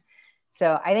thing.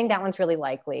 So I think that one's really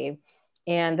likely.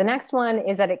 And the next one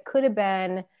is that it could have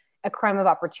been a crime of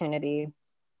opportunity.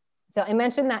 So I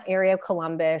mentioned that area of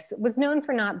Columbus was known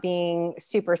for not being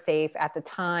super safe at the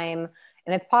time.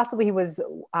 And it's possible he was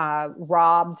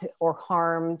robbed or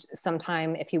harmed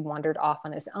sometime if he wandered off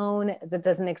on his own. That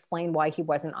doesn't explain why he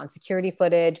wasn't on security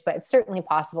footage, but it's certainly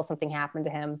possible something happened to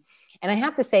him. And I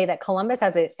have to say that Columbus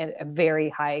has a very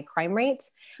high crime rate.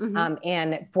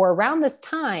 And for around this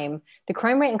time, the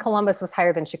crime rate in Columbus was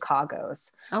higher than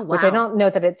Chicago's, which I don't know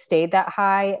that it stayed that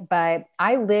high, but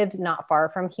I lived not far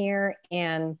from here.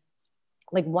 And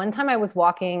like one time I was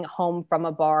walking home from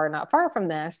a bar not far from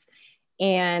this,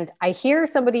 and I hear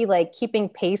somebody like keeping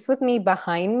pace with me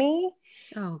behind me.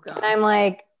 Oh God. And I'm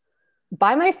like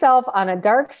by myself on a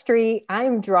dark street.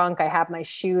 I'm drunk. I have my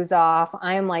shoes off.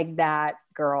 I'm like that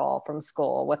girl from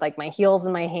school with like my heels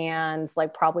in my hands,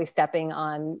 like probably stepping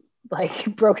on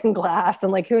like broken glass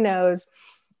and like, who knows?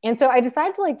 And so I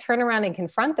decided to like turn around and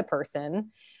confront the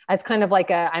person as kind of like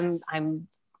I'm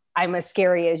as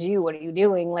scary as you. What are you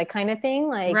doing? Like kind of thing.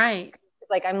 Like,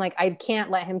 like, I'm like, I can't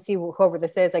let him see whoever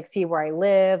this is, like see where I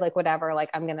live, like whatever, like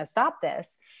I'm going to stop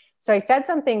this. So I said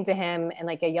something to him and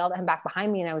like I yelled at him back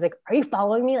behind me and I was like, are you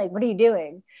following me? Like, what are you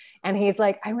doing? And he's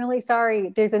like, I'm really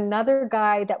sorry. There's another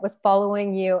guy that was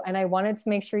following you and I wanted to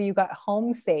make sure you got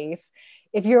home safe.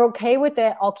 If you're okay with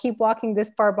it, I'll keep walking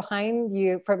this far behind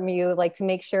you from you, like to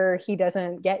make sure he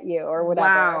doesn't get you or whatever.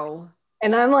 Wow.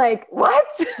 And I'm like, what?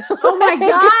 Oh my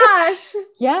gosh.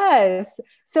 Yes.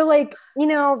 So like, you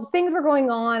know, things were going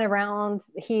on around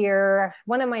here.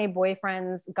 One of my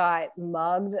boyfriends got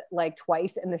mugged like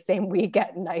twice in the same week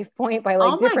at knife point by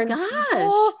like different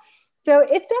people. So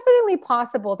it's definitely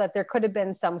possible that there could have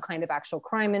been some kind of actual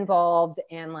crime involved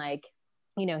and like,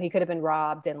 you know, he could have been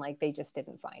robbed and like, they just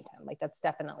didn't find him. Like that's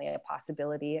definitely a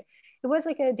possibility. It was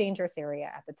like a dangerous area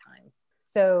at the time.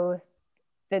 So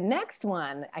the next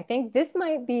one, I think this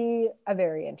might be a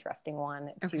very interesting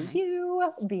one to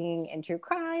you, being in true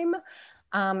crime.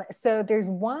 So there's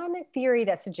one theory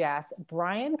that suggests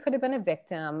Brian could have been a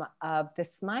victim of the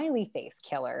smiley face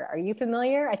killer. Are you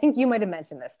familiar? I think you might have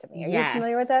mentioned this to me. Are you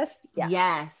familiar with this?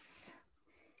 Yes.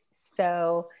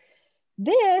 So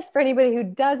this, for anybody who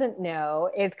doesn't know,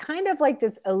 is kind of like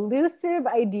this elusive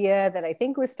idea that I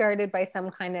think was started by some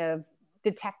kind of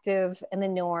detective in the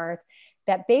North,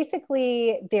 that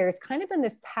basically there's kind of been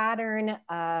this pattern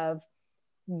of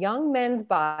young men's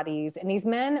bodies, and these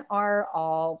men are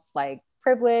all like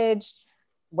privileged,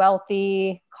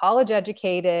 wealthy, college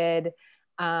educated,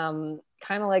 kind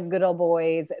of like good old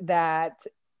boys that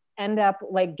end up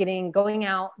like going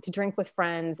out to drink with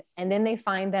friends, and then they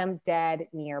find them dead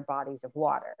near bodies of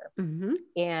water.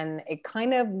 And it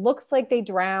kind of looks like they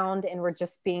drowned and were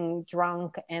just being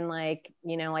drunk and like,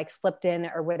 you know, like slipped in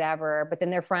or whatever. But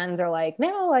then their friends are like,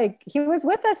 no, like he was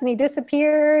with us and he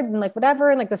disappeared and like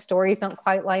whatever. And like the stories don't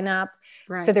quite line up.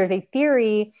 So there's a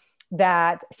theory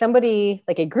that somebody,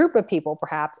 like a group of people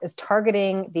perhaps, is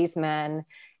targeting these men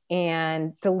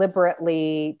and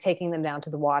deliberately taking them down to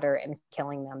the water and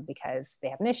killing them because they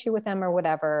have an issue with them or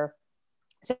whatever.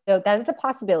 So that is a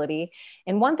possibility.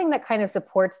 And one thing that kind of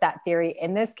supports that theory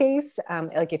in this case,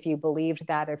 like if you believed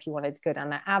that or if you wanted to go down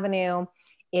that avenue,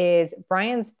 is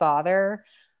Brian's father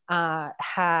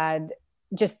had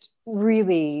just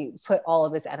really put all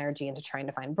of his energy into trying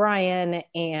to find Brian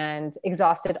and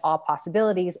exhausted all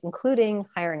possibilities, including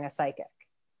hiring a psychic.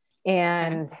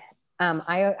 And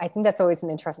I think that's always an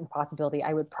interesting possibility.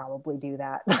 I would probably do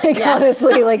that. Like,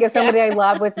 honestly, like if somebody I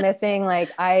love was missing,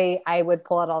 like I would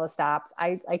pull out all the stops.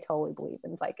 I totally believe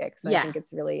in psychics. I think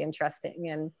it's really interesting.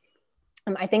 And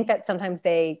I think that sometimes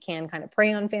they can kind of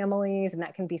prey on families and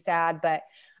that can be sad, but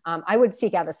I would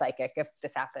seek out a psychic if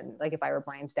this happened, like if I were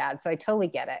Brian's dad. So I totally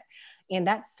get it. And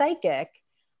that psychic,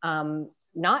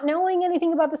 not knowing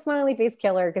anything about the smiley face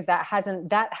killer, because that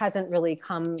hasn't really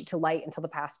come to light until the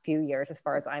past few years, as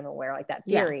far as I'm aware, like that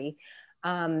theory.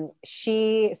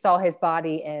 She saw his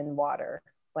body in water.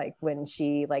 Like when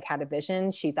she like had a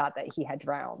vision, she thought that he had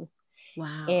drowned.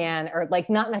 Wow. Or like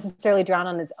not necessarily drowned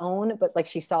on his own, but like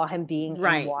she saw him being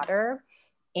in water.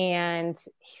 And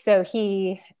so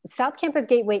South Campus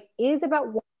Gateway is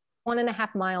about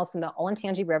 1.5 miles from the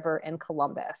Olentangy River in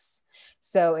Columbus.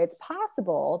 So it's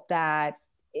possible that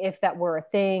if that were a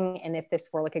thing, and if this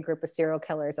were like a group of serial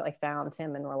killers that like found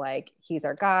him and were like, he's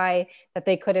our guy, that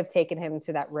they could have taken him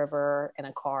to that river in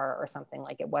a car or something.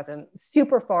 Like it wasn't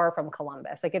super far from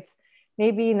Columbus. Like it's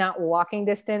maybe not walking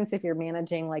distance if you're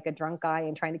managing like a drunk guy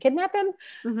and trying to kidnap him.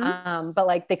 But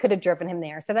like they could have driven him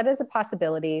there. So that is a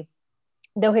possibility.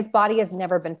 though his body has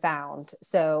never been found.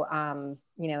 So,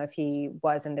 if he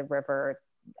was in the river,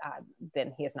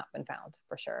 then he has not been found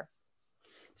for sure.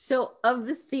 So of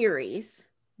the theories,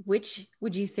 which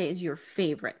would you say is your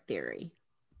favorite theory?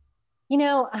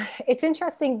 It's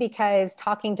interesting because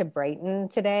talking to Brighton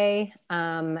today,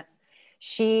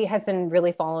 she has been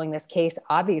really following this case,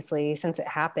 obviously, since it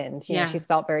happened. She's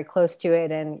felt very close to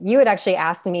it. And you had actually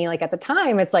asked me, like, at the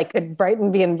time, it's like, could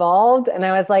Brighton be involved? And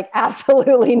I was like,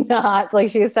 absolutely not. Like,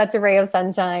 she is such a ray of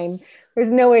sunshine.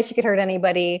 There's no way she could hurt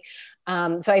anybody.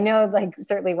 So I know, like,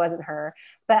 certainly wasn't her.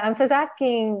 But so I was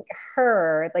asking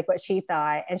her, like, what she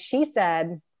thought. And she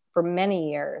said, for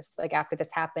many years, like after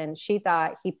this happened, she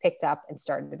thought he picked up and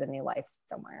started a new life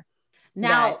somewhere.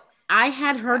 Now, I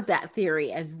had heard that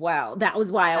theory as well. That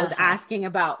was why I was asking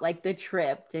about like the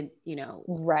trip. Did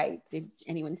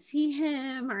anyone see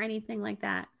him or anything like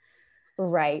that?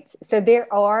 Right. So there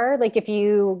are, like, if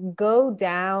you go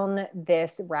down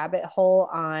this rabbit hole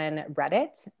on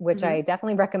Reddit, which I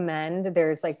definitely recommend,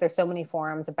 there's so many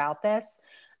forums about this.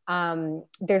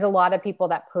 There's a lot of people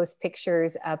that post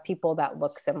pictures of people that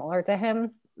look similar to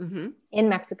him in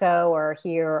Mexico or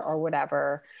here or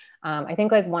whatever. I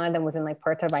think like one of them was in like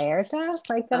Puerto Vallarta,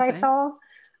 like that I saw.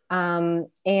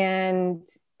 And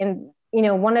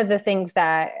one of the things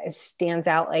that stands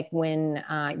out, like when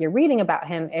you're reading about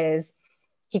him, is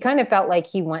he kind of felt like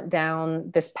he went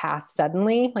down this path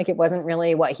suddenly. Like it wasn't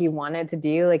really what he wanted to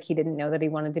do. Like he didn't know that he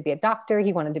wanted to be a doctor.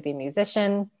 He wanted to be a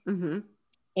musician.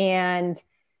 And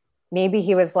maybe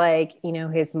he was like,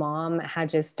 his mom had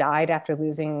just died after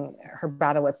losing her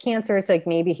battle with cancer. So like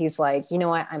maybe he's like, you know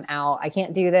what, I'm out. I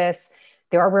can't do this.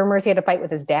 There are rumors he had to fight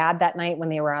with his dad that night when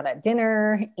they were out at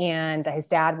dinner. And his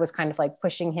dad was kind of like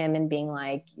pushing him and being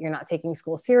like, you're not taking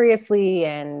school seriously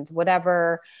and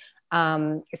whatever.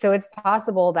 So it's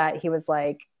possible that he was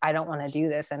like, I don't want to do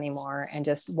this anymore, and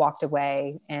just walked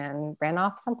away and ran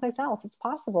off someplace else. It's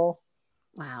possible.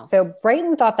 Wow. So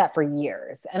Brighton thought that for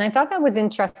years. And I thought that was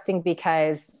interesting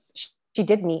because she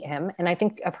did meet him. And I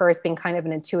think of her as being kind of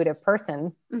an intuitive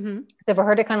person. So for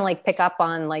her to kind of like pick up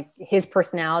on like his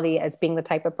personality as being the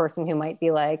type of person who might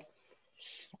be like,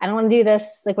 I don't want to do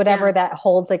this, like whatever, that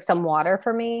holds like some water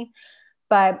for me.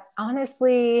 But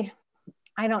honestly,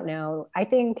 I don't know. I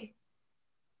think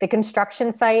the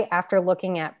construction site, after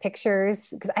looking at pictures,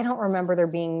 because I don't remember there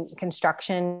being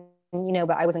construction,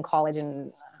 but I was in college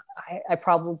and I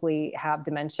probably have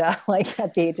dementia, like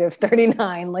at the age of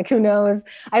 39, like who knows?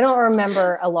 I don't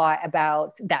remember a lot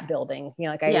about that building.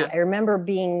 I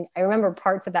remember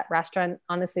parts of that restaurant,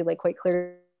 honestly, like quite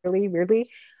clearly, weirdly.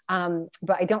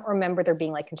 But I don't remember there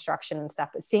being like construction and stuff,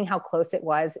 but seeing how close it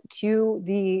was to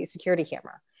the security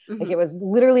camera, like it was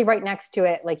literally right next to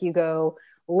it. Like you go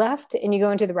left and you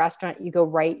go into the restaurant, you go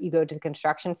right, you go to the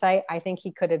construction site. I think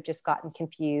he could have just gotten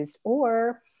confused,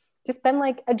 or just been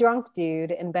like a drunk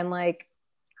dude and been like,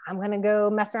 I'm going to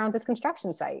go mess around with this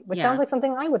construction site, which sounds like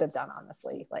something I would have done,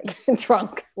 honestly, like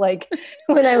drunk, like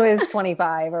when I was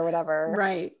 25 or whatever.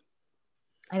 Right.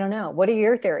 I don't know. What are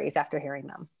your theories after hearing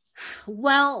them?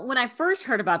 Well, when I first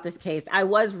heard about this case, I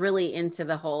was really into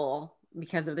the whole,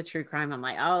 because of the true crime. I'm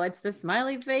like, oh, it's the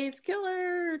smiley face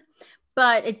killer.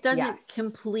 But it doesn't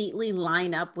completely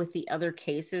line up with the other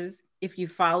cases. If you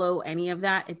follow any of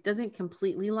that, it doesn't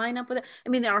completely line up with it. I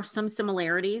mean, there are some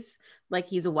similarities, like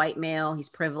he's a white male, he's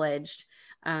privileged,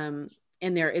 and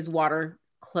there is water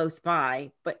close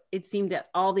by, but it seemed that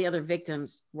all the other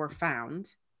victims were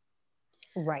found.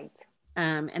 Right.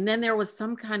 And then there was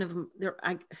some kind of,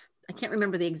 I can't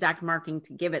remember the exact marking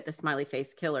to give it the smiley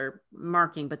face killer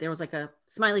marking, but there was like a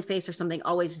smiley face or something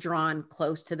always drawn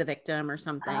close to the victim or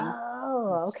something.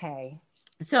 Oh, okay.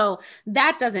 So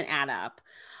that doesn't add up.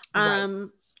 Right.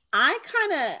 I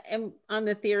kind of am on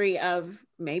the theory of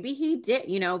maybe he did,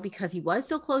 because he was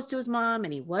so close to his mom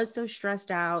and he was so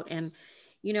stressed out, and,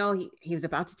 he was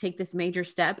about to take this major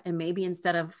step. And maybe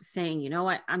instead of saying, you know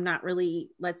what, I'm not really,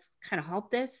 let's kind of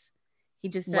halt this, he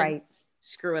just said,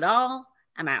 screw it all,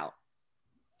 I'm out.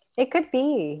 It could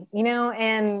be,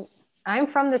 and I'm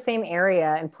from the same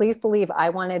area, and please believe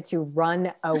I wanted to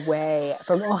run away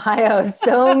from Ohio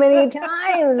so many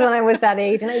times when I was that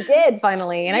age, and I did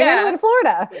finally, and I ran away to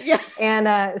Florida.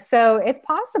 And so it's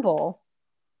possible.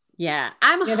 Yeah,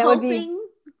 I'm hoping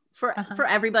for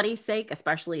everybody's sake,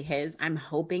 especially his, I'm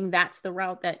hoping that's the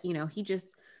route that, he just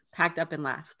packed up and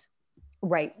left.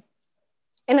 Right.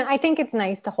 And I think it's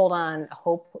nice to hold on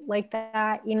hope like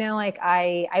that, like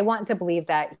I want to believe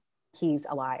that he's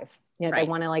alive. I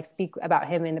want to like speak about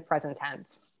him in the present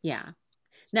tense. Yeah.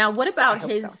 Now, what about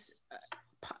his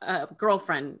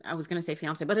girlfriend? I was going to say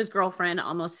fiance, but his girlfriend,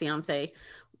 almost fiance.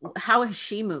 How has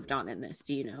she moved on in this?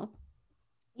 Do you know?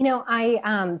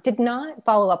 I did not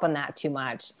follow up on that too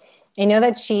much. I know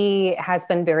that she has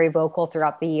been very vocal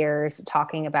throughout the years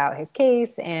talking about his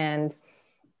case and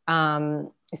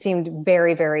seemed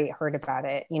very, very hurt about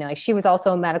it. Like she was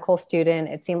also a medical student.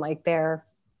 It seemed like their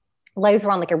lives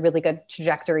were on like a really good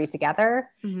trajectory together.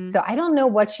 Mm-hmm. So I don't know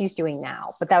what she's doing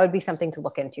now, but that would be something to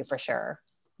look into for sure.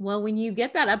 Well, when you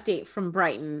get that update from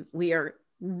Brighton, we are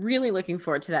really looking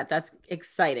forward to that. That's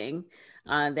exciting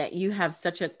that you have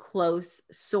such a close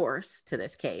source to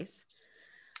this case.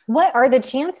 What are the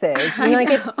chances?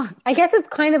 I guess it's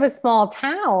kind of a small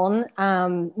town,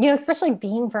 especially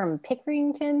being from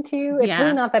Pickerington too. It's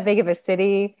really not that big of a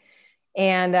city.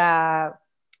 And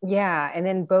and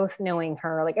then both knowing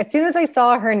her, like as soon as I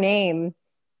saw her name,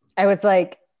 I was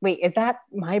like, wait, is that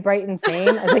my Brighton's name?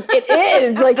 I was like, it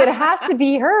is. Like, it has to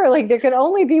be her. Like, there can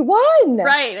only be one.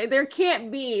 Right. There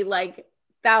can't be like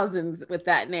thousands with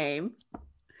that name.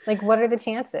 Like, what are the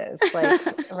chances?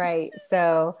 Like, right.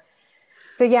 So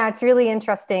yeah, it's really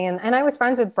interesting. And I was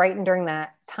friends with Brighton during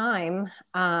that time.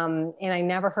 And I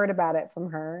never heard about it from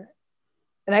her.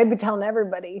 And I'd be telling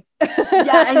everybody.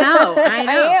 Yeah, I know. I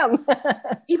am.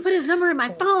 You put his number in my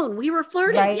phone. We were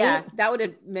flirting. Right? Yeah, that would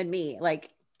have been me.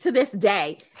 Like, to this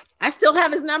day, I still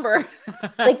have his number.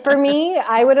 Like for me,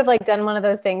 I would have like done one of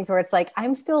those things where it's like,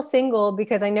 I'm still single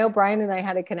because I know Brian and I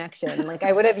had a connection. Like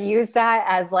I would have used that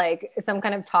as like some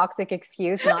kind of toxic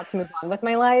excuse not to move on with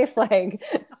my life. Like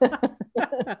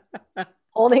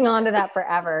holding on to that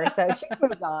forever. So she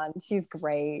moved on. She's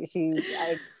great.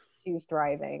 She's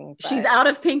thriving. But. She's out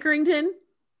of Pinkerington.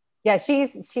 Yeah, she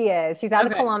is. She's out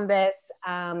of Columbus.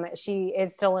 She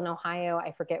is still in Ohio.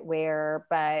 I forget where,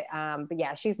 but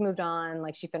yeah, she's moved on.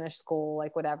 Like she finished school,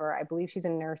 like whatever. I believe she's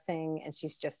in nursing and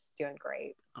she's just doing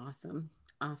great. Awesome.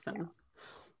 Yeah.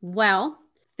 Well,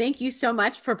 thank you so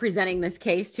much for presenting this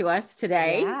case to us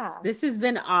today. Yeah. This has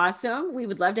been awesome. We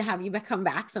would love to have you come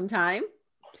back sometime.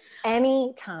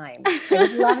 Anytime. I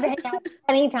would love to hang out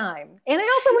anytime. And I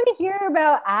also want to hear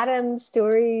about Adam's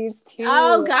stories too.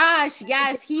 Oh gosh,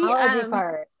 yes.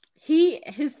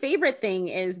 His favorite thing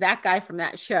is that guy from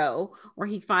that show where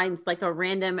he finds like a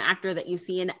random actor that you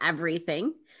see in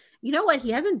everything. You know what? He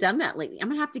hasn't done that lately. I'm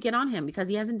gonna have to get on him because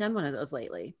he hasn't done one of those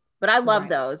lately. But I love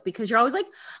those because you're always like,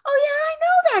 oh yeah, I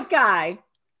know that guy.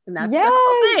 And that's the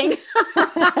whole thing.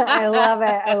 I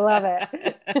love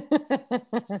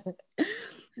it.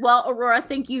 Well, Aurora,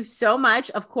 thank you so much.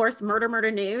 Of course,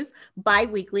 Murder News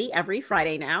bi-weekly every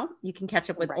Friday now. You can catch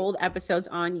up with old episodes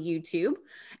on YouTube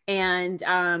and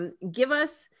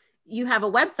you have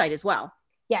a website as well.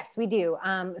 Yes, we do.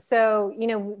 So,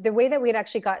 the way that we had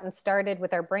actually gotten started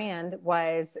with our brand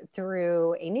was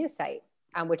through a news site,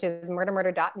 which is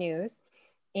murder.news.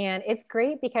 And it's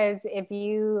great because if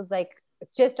you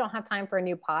just don't have time for a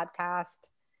new podcast,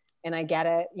 and I get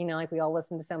it, like we all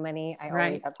listen to so many, I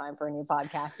always have time for a new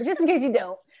podcast, but just in case you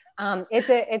don't,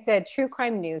 it's a true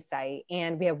crime news site.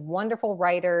 And we have wonderful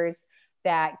writers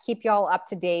that keep y'all up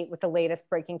to date with the latest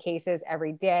breaking cases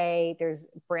every day. There's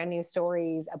brand new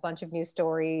stories, a bunch of new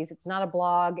stories. It's not a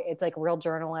blog. It's like real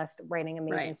journalists writing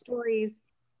amazing stories.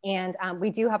 And we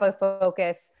do have a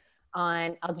focus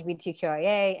on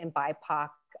LGBTQIA and BIPOC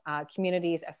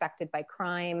communities affected by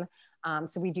crime.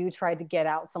 So we do try to get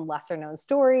out some lesser known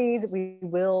stories. We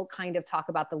will kind of talk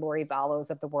about the Lori Vallows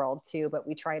of the world too, but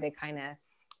we try to kind of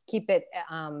keep it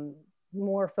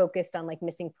more focused on like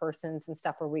missing persons and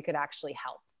stuff where we could actually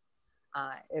help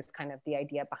is kind of the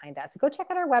idea behind that. So go check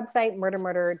out our website,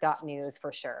 murder.news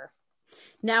for sure.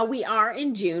 Now we are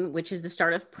in June, which is the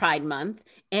start of Pride Month.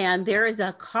 And there is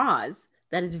a cause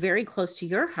that is very close to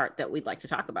your heart that we'd like to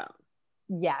talk about.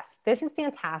 Yes, this is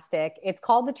fantastic. It's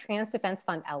called the Trans Defense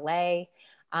Fund LA.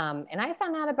 And I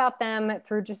found out about them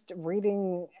through just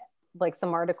reading like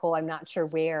some article, I'm not sure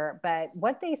where, but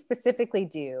what they specifically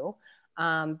do,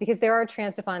 because there are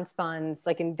trans defense funds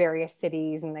like in various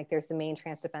cities and like there's the main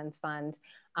trans defense fund,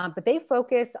 but they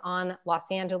focus on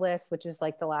Los Angeles, which is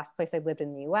like the last place I lived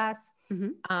in the US.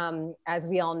 Mm-hmm. As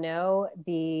we all know,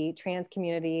 the trans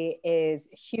community is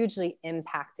hugely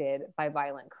impacted by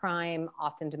violent crime,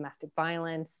 often domestic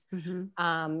violence.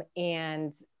 Mm-hmm.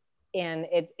 And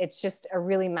it's just a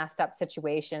really messed up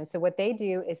situation. So what they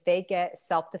do is they get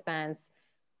self-defense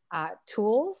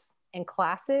tools and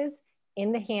classes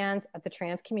in the hands of the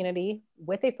trans community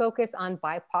with a focus on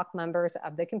BIPOC members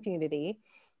of the community.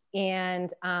 And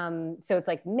so it's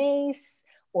like mace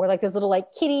or like those little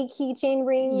like kitty keychain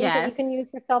rings that you can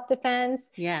use for self-defense.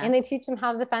 And they teach them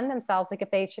how to defend themselves. Like if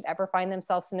they should ever find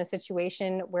themselves in a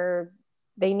situation where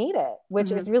they need it,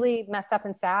 which is really messed up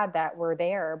and sad that we're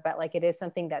there, but like it is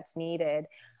something that's needed.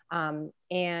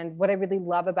 And what I really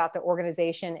love about the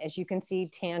organization is you can see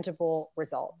tangible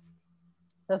results.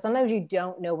 So sometimes you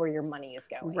don't know where your money is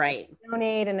going. Right. You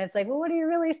donate and it's like, well, what are you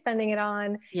really spending it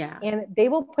on? Yeah. And they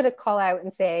will put a call out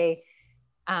and say,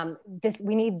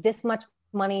 we need this much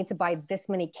money to buy this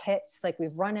many kits. Like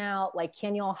we've run out, like,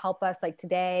 can you all help us like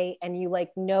today? And you like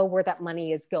know where that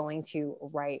money is going to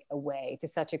right away to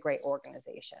such a great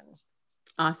organization.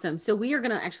 Awesome. So we are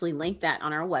going to actually link that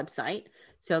on our website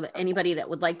so that anybody that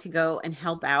would like to go and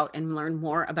help out and learn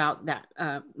more about that,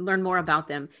 learn more about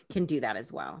them can do that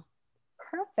as well.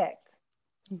 Perfect.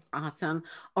 Awesome.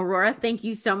 Aurora, thank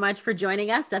you so much for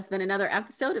joining us. That's been another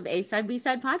episode of A Side B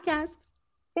Side Podcast.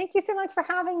 Thank you so much for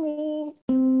having me.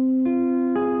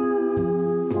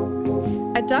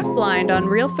 A duck blind on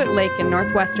Reelfoot Lake in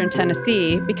northwestern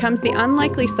Tennessee becomes the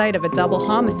unlikely site of a double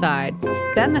homicide.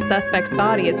 Then the suspect's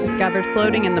body is discovered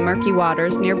floating in the murky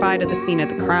waters nearby to the scene of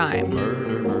the crime.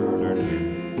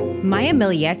 Maya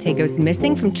Miliete goes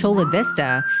missing from Chula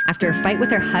Vista after a fight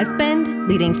with her husband,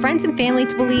 leading friends and family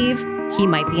to believe he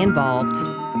might be involved.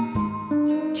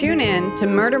 Tune in to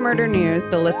Murder Murder News,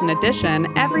 the Listen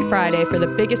Edition, every Friday for the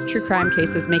biggest true crime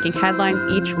cases making headlines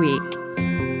each week.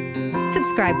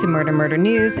 Subscribe to Murder Murder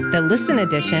News, the Listen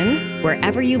Edition,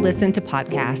 wherever you listen to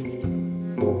podcasts.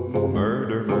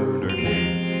 Murder, murder,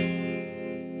 news.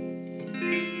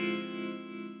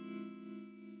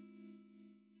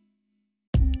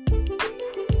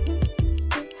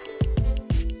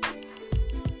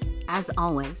 As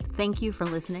always, thank you for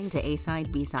listening to A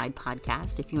Side B Side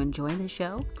Podcast. If you enjoy the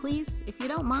show, please, if you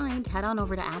don't mind, head on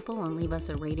over to Apple and leave us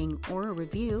a rating or a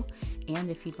review. And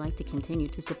if you'd like to continue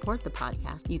to support the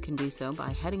podcast, you can do so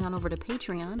by heading on over to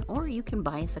Patreon, or you can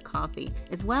buy us a coffee,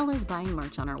 as well as buying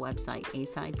merch on our website,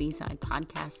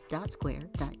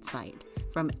 asidebsidepodcast.square.site.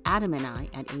 From Adam and I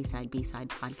at A Side B Side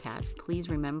Podcast, please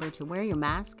remember to wear your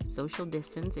mask, social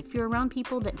distance if you're around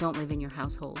people that don't live in your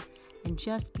household, and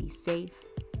just be safe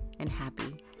and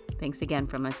happy. Thanks again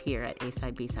from us here at A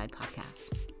Side B Side Podcast.